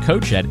financial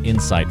coach at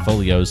Insight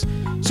Folios,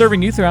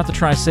 serving you throughout the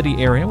Tri-City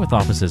area with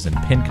offices in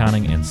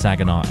Pinconning and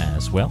Saginaw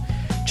as well.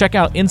 Check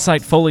out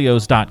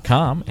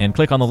insightfolios.com and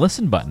click on the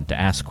listen button to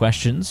ask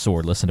questions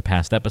or listen to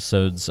past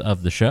episodes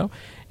of the show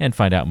and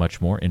find out much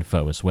more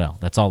info as well.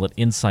 That's all at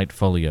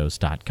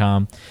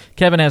insightfolios.com.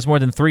 Kevin has more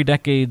than 3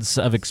 decades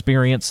of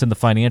experience in the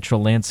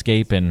financial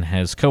landscape and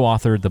has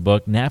co-authored the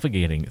book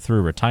Navigating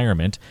Through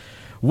Retirement,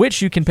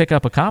 which you can pick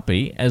up a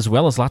copy, as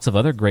well as lots of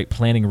other great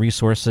planning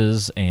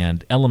resources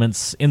and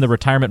elements in the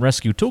Retirement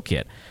Rescue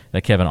Toolkit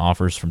that Kevin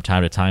offers from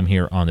time to time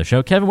here on the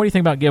show. Kevin, what do you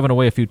think about giving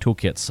away a few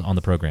toolkits on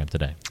the program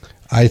today?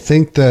 I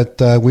think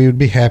that we would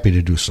be happy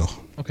to do so.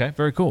 Okay,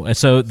 very cool. And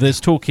so this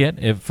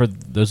toolkit, for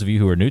those of you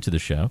who are new to the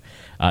show,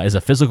 is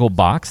a physical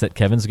box that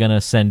Kevin's going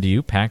to send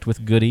you, packed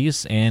with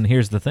goodies. And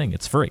here's the thing,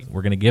 it's free.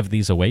 We're going to give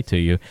these away to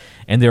you.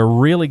 And they're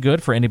really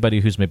good for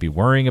anybody who's maybe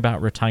worrying about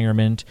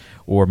retirement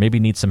or maybe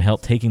needs some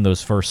help taking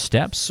those first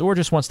steps or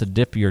just wants to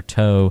dip your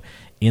toe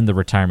in the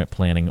retirement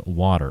planning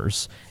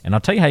waters. And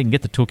I'll tell you how you can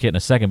get the toolkit in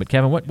a second. But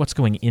Kevin, what's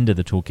going into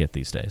the toolkit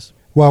these days?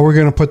 Well, we're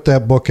going to put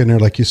that book in there,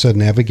 like you said,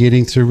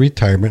 Navigating Through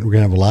Retirement. We're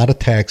going to have a lot of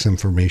tax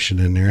information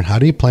in there. And how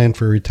do you plan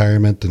for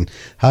retirement? And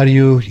how do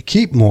you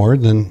keep more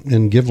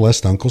and give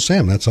less to Uncle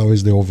Sam? That's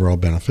always the overall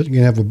benefit.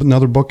 You're going to have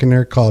another book in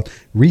there called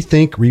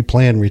Rethink,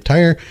 Replan,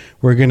 Retire.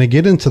 We're going to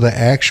get into the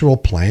actual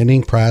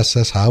planning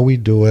process, how we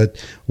do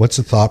it, what's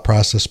the thought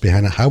process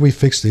behind it, how we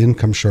fix the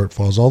income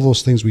shortfalls, all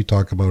those things we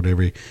talk about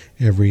every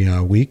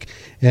week.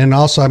 And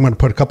also, I'm going to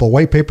put a couple of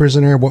white papers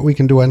in there, what we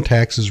can do on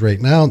taxes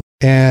right now.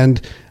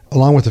 And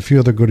along with a few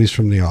other goodies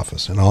from the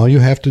office. And all you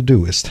have to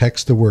do is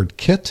text the word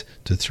KIT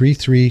to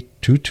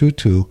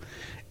 33222,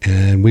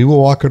 and we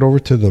will walk it over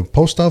to the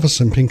post office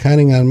in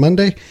Pinconning on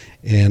Monday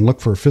and look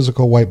for a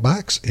physical white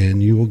box,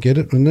 and you will get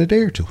it in a day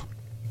or two.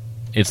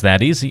 It's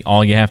that easy.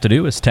 All you have to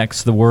do is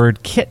text the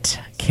word KIT,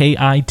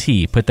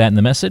 K-I-T, put that in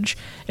the message,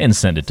 and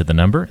send it to the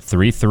number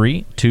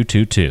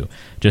 33222.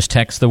 Just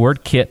text the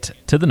word KIT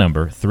to the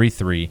number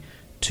 33222.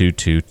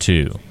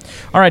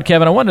 All right,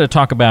 Kevin, I wanted to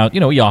talk about,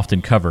 we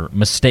often cover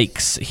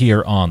mistakes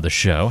here on the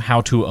show,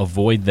 how to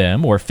avoid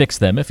them or fix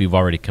them if you've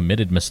already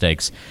committed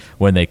mistakes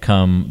when it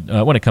comes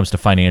to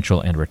financial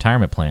and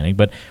retirement planning.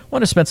 But I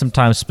want to spend some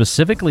time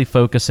specifically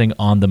focusing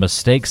on the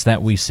mistakes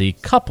that we see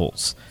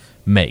couples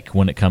make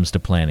when it comes to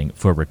planning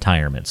for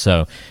retirement.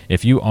 So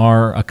if you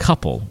are a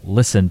couple,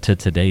 listen to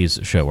today's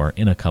show, or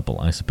in a couple,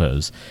 I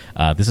suppose.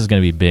 This is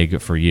going to be big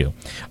for you.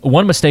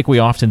 One mistake we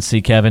often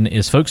see, Kevin,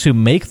 is folks who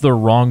make the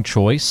wrong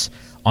choice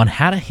on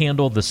how to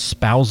handle the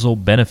spousal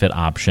benefit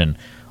option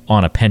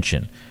on a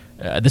pension.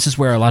 This is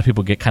where a lot of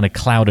people get kind of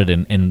clouded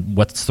in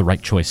what's the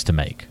right choice to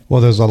make.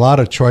 Well, there's a lot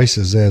of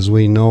choices, as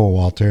we know,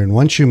 Walter. And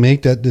once you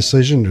make that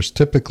decision, there's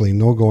typically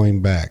no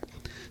going back.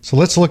 So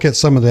let's look at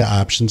some of the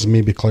options and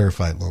maybe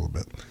clarify it a little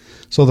bit.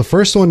 So the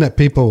first one that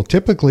people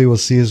typically will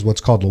see is what's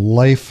called a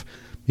life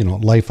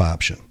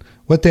option.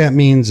 What that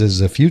means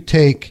is if you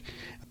take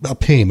a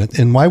payment,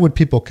 and why would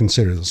people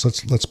consider this?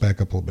 Let's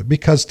back up a little bit.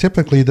 Because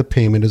typically the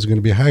payment is going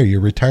to be higher. Your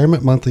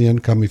retirement monthly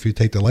income, if you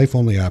take the life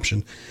only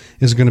option,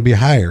 is going to be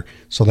higher.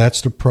 So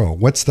that's the pro.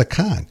 What's the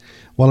con?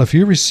 Well, if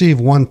you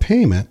receive one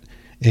payment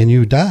and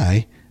you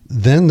die,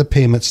 then the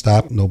payment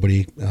stops.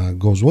 Nobody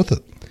goes with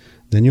it.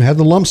 Then you have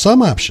the lump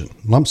sum option.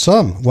 Lump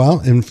sum. Well,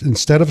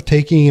 instead of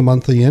taking a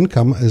monthly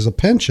income as a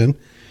pension,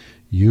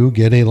 you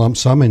get a lump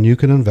sum and you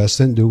can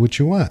invest it and do what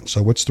you want.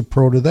 So what's the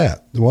pro to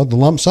that? Well, the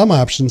lump sum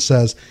option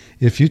says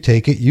if you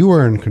take it, you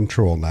are in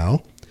control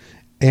now,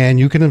 and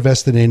you can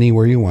invest it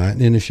anywhere you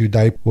want. And if you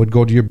die, it would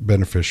go to your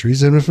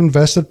beneficiaries. And if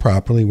invested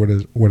properly,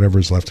 whatever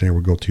is left in here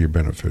would go to your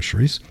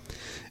beneficiaries.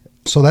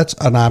 So that's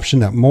an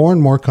option that more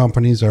and more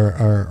companies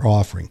are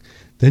offering.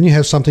 Then you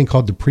have something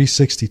called the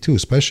pre-62,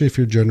 especially if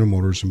you're a General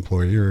Motors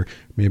employee or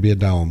maybe a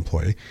Dow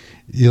employee.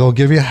 It'll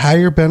give you a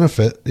higher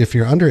benefit if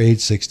you're under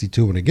age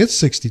 62. When it gets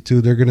 62,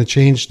 they're going to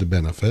change the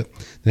benefit.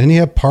 Then you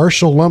have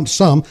partial lump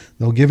sum.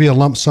 They'll give you a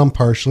lump sum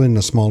partially in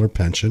a smaller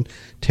pension.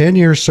 10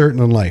 years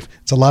certain in life.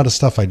 It's a lot of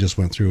stuff I just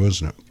went through,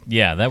 isn't it?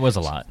 Yeah, that was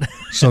a lot.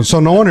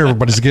 So no wonder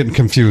everybody's getting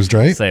confused,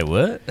 right? Say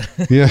what?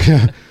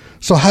 Yeah.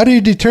 So how do you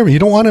determine? You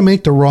don't want to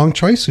make the wrong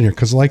choice in here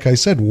because, like I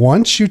said,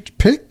 once you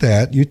pick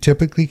that, you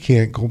typically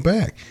can't go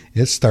back.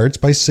 It starts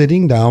by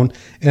sitting down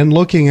and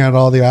looking at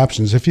all the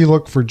options. If you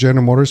look for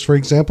General Motors, for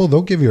example,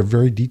 they'll give you a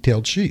very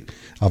detailed sheet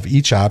of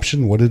each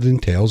option, what it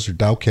entails, or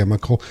Dow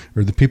Chemical,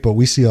 or the people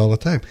we see all the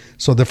time.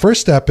 So the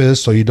first step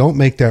is, so you don't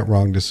make that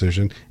wrong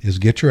decision, is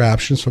get your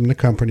options from the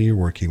company you're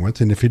working with.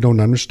 And if you don't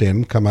understand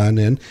them, come on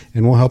in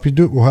and we'll help you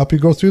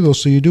go through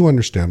those so you do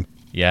understand.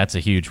 Yeah, it's a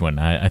huge one.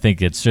 I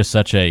think it's just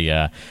such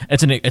a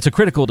it's a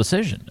critical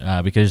decision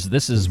because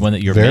this is one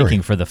that you're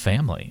making for the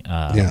family.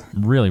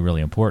 Really,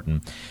 really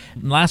important.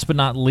 Last but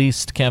not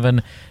least,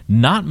 Kevin,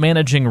 not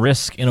managing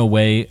risk in a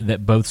way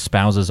that both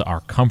spouses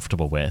are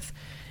comfortable with.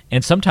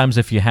 And sometimes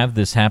if you have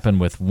this happen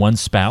with one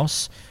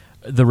spouse,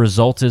 the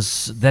result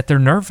is that they're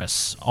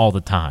nervous all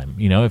the time.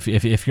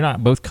 If you're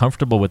not both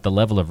comfortable with the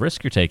level of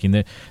risk you're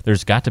taking,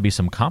 there's got to be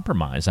some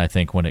compromise, I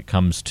think, when it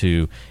comes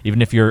to,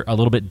 even if you're a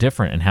little bit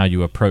different in how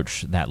you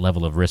approach that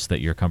level of risk that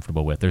you're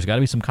comfortable with, there's got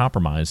to be some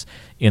compromise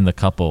in the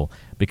couple,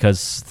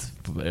 because,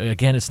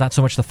 again, it's not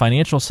so much the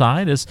financial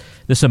side as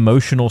this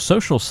emotional,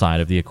 social side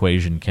of the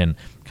equation can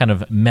kind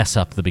of mess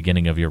up the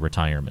beginning of your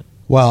retirement.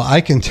 Well,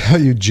 I can tell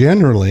you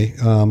generally,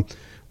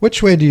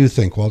 which way do you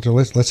think, Walter?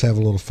 Let's have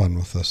a little fun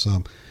with this.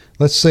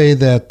 Let's say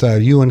that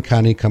you and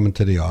Connie come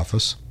into the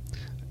office,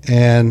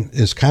 and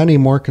is Connie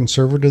more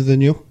conservative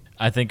than you?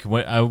 I think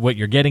what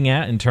you're getting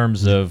at in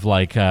terms of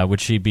would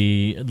she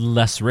be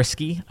less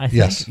risky? I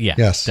think.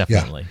 Yes,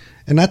 definitely. Yeah.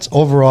 And that's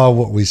overall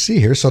what we see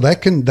here. So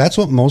that's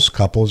what most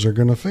couples are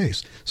going to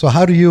face. So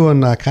how do you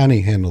and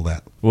Connie handle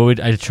that? Well,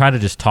 I try to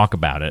just talk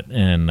about it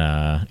and,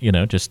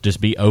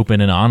 just be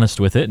open and honest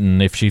with it.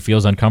 And if she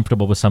feels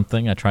uncomfortable with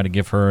something, I try to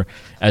give her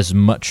as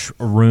much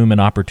room and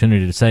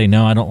opportunity to say,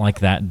 no, I don't like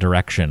that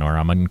direction, or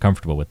I'm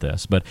uncomfortable with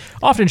this. But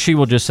often she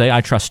will just say,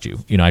 I trust you.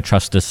 I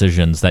trust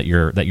decisions that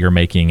you're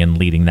making and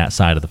leading that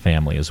side of the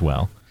family as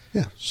well.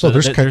 Yeah, so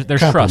there's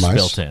trust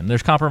built in.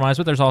 There's compromise,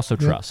 but there's also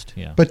trust.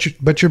 Yeah,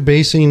 but you're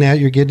basing that,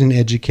 you're getting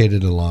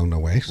educated along the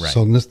way. Right.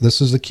 So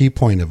this is the key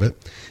point of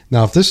it.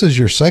 Now, if this is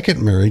your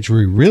second marriage,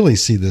 we really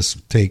see this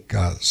take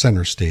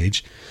center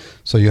stage.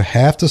 So you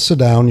have to sit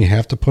down, you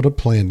have to put a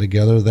plan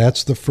together.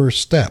 That's the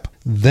first step.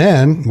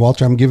 Then,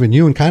 Walter, I'm giving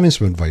you and Connie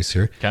some advice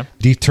here. Okay.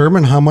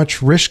 Determine how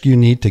much risk you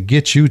need to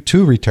get you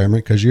to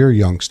retirement, because you're a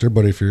youngster.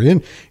 But if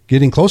you're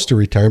getting close to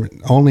retirement,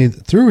 only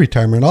through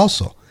retirement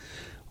also.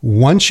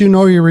 Once you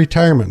know your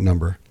retirement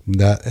number,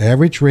 the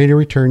average rate of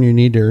return you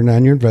need to earn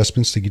on your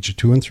investments to get you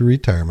to and through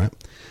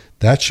retirement,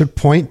 that should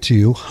point to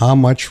you how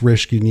much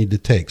risk you need to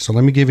take. So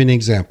let me give you an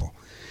example.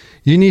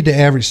 You need to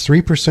average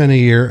 3% a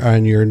year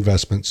on your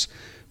investments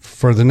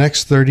for the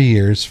next 30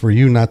 years for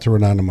you not to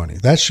run out of money.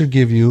 That should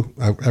give you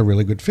a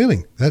really good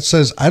feeling. That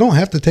says, I don't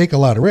have to take a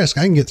lot of risk.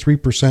 I can get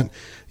 3%,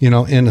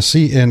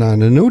 in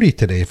an annuity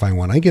today if I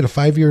want. I get a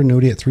 5-year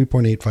annuity at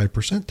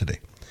 3.85% today.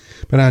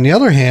 But on the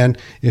other hand,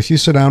 if you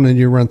sit down and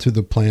you run through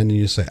the plan and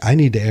you say, I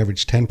need to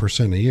average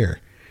 10% a year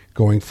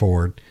going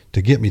forward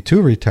to get me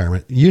to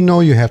retirement,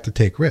 you have to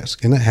take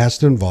risk. And it has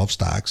to involve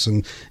stocks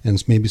and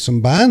maybe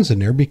some bonds in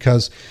there,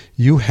 because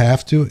you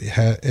have to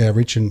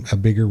average a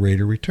bigger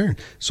rate of return.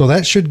 So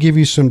that should give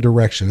you some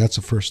direction. That's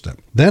the first step.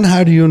 Then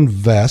how do you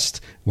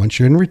invest once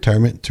you're in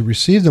retirement to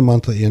receive the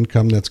monthly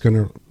income that's going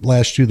to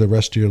last you the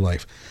rest of your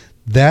life?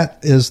 That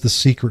is the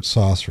secret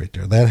sauce right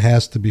there. That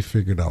has to be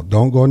figured out.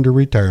 Don't go into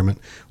retirement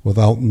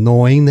without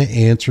knowing the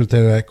answer to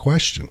that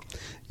question.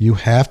 You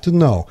have to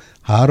know,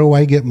 how do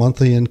I get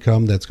monthly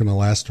income that's going to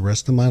last the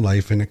rest of my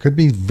life? And it could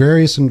be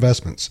various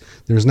investments.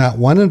 There's not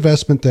one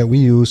investment that we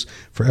use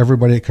for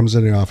everybody that comes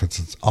in the office.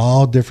 It's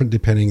all different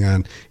depending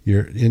on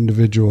your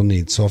individual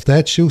needs. So if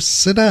that's you,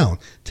 sit down,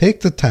 take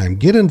the time,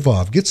 get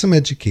involved, get some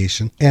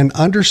education, and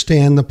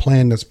understand the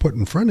plan that's put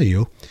in front of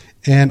you,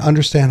 and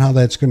understand how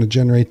that's going to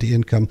generate the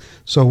income.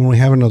 So when we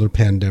have another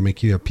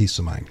pandemic, you have peace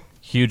of mind.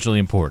 Hugely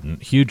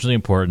important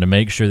to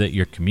make sure that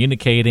you're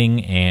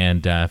communicating.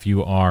 And if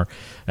you're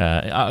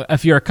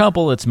a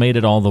couple that's made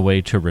it all the way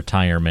to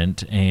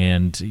retirement,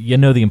 and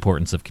the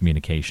importance of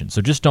communication.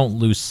 So just don't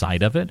lose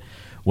sight of it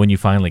when you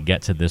finally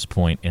get to this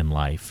point in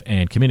life,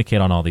 and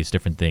communicate on all these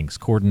different things,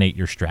 coordinate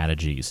your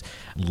strategies,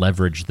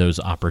 leverage those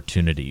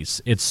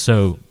opportunities. It's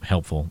so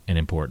helpful and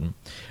important.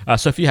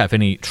 So if you have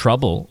any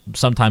trouble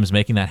sometimes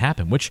making that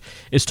happen, which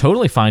is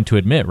totally fine to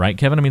admit, right,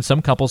 Kevin? I mean,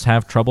 some couples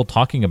have trouble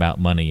talking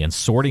about money and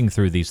sorting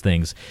through these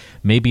things.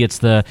 Maybe I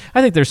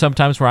think there's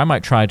sometimes where I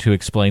might try to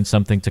explain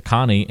something to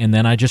Connie, and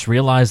then I just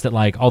realize that,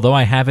 although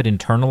I have it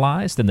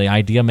internalized and the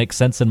idea makes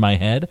sense in my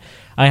head,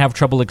 I have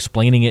trouble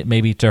explaining it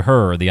maybe to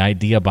her, the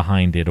idea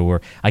behind it,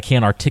 or I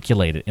can't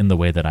articulate it in the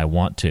way that I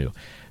want to.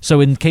 So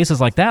in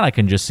cases like that, I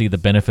can just see the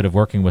benefit of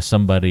working with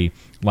somebody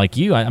like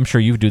you. I'm sure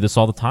you do this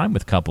all the time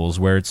with couples,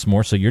 where it's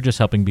more so you're just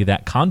helping be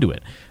that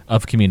conduit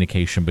of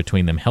communication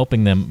between them,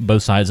 helping them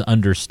both sides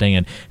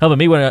understand, helping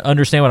me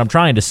understand what I'm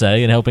trying to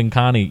say, and helping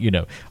Connie,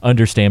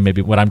 understand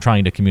maybe what I'm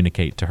trying to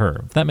communicate to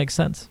her. If that makes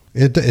sense.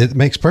 It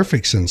makes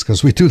perfect sense,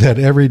 because we do that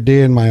every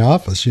day in my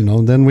office,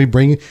 and then we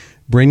bring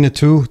the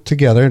two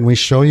together and we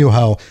show you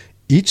how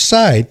each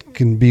side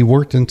can be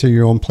worked into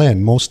your own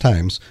plan most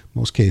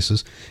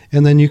cases,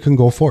 and then you can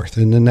go forth.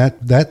 And then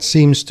that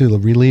seems to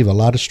relieve a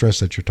lot of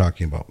stress that you're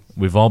talking about.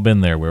 We've all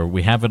been there, where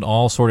we have it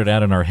all sorted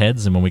out in our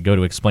heads, and when we go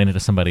to explain it to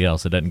somebody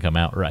else, it doesn't come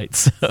out right.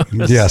 So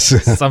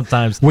yes.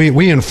 Sometimes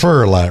we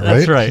infer a lot,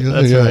 right?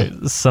 That's right.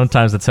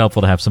 Sometimes it's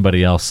helpful to have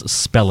somebody else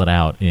spell it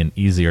out in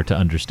easier to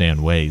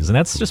understand ways. And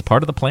that's just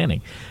part of the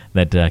planning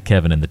that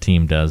Kevin and the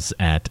team does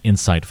at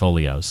Insight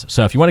Folios.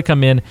 So if you want to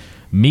come in,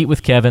 meet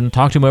with Kevin,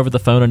 talk to him over the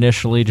phone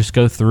initially, just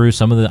go through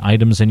some of the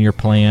items in your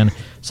plan,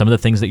 some of the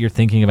things that you're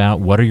thinking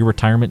about. What are your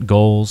retirement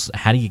goals?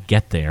 How do you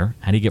get there?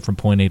 How do you get from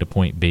point A to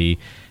point B?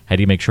 How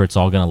do you make sure it's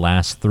all going to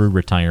last through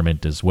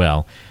retirement as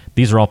well?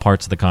 These are all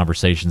parts of the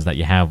conversations that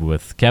you have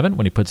with Kevin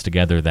when he puts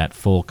together that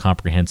full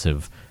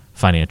comprehensive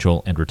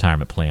financial and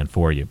retirement plan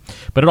for you.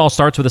 But it all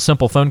starts with a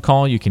simple phone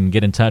call. You can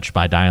get in touch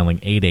by dialing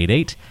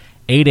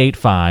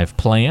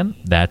 888-885-PLAN.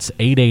 That's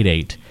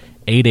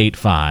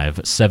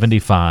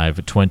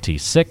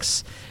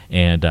 888-885-7526.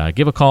 And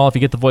give a call. If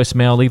you get the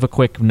voicemail, leave a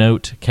quick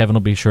note. Kevin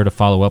will be sure to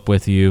follow up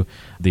with you.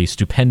 The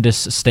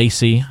stupendous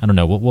Stacy. I don't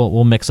know.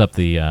 We'll mix up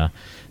the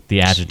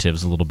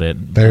adjectives a little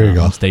bit. There you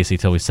go. Stacy,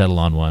 till we settle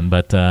on one.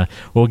 But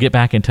we'll get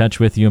back in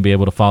touch with you and be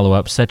able to follow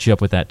up, set you up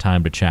with that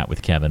time to chat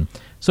with Kevin.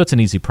 So it's an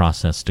easy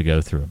process to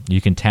go through. You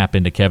can tap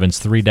into Kevin's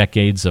 3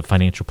 decades of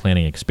financial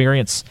planning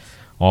experience,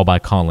 all by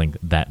calling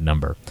that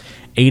number.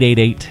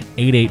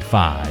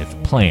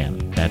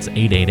 888-885-PLAN. That's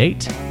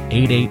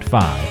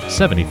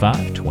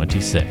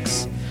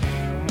 888-885-7526.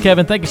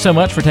 Kevin, thank you so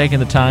much for taking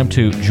the time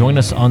to join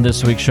us on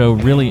this week's show.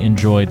 Really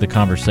enjoyed the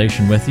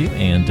conversation with you,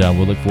 and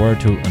we'll look forward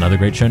to another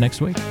great show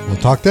next week. We'll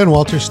talk then,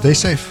 Walter. Stay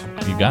safe.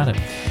 You got it.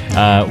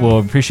 We'll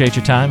appreciate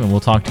your time, and we'll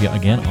talk to you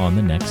again on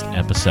the next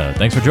episode.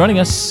 Thanks for joining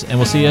us, and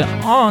we'll see you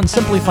on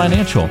Simply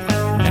Financial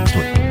next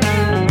week.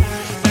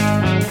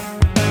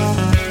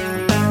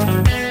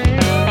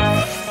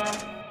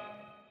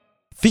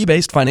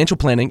 Fee-based financial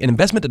planning and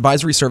investment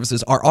advisory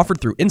services are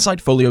offered through Insight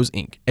Folios,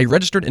 Inc., a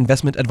registered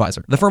investment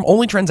advisor. The firm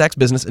only transacts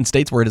business in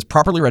states where it is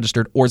properly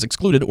registered or is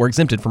excluded or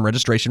exempted from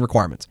registration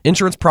requirements.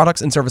 Insurance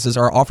products and services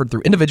are offered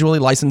through individually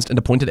licensed and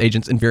appointed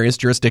agents in various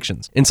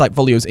jurisdictions. Insight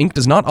Folios, Inc.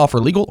 does not offer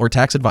legal or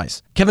tax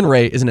advice. Kevin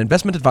Ray is an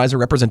investment advisor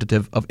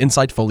representative of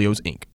Insight Folios, Inc.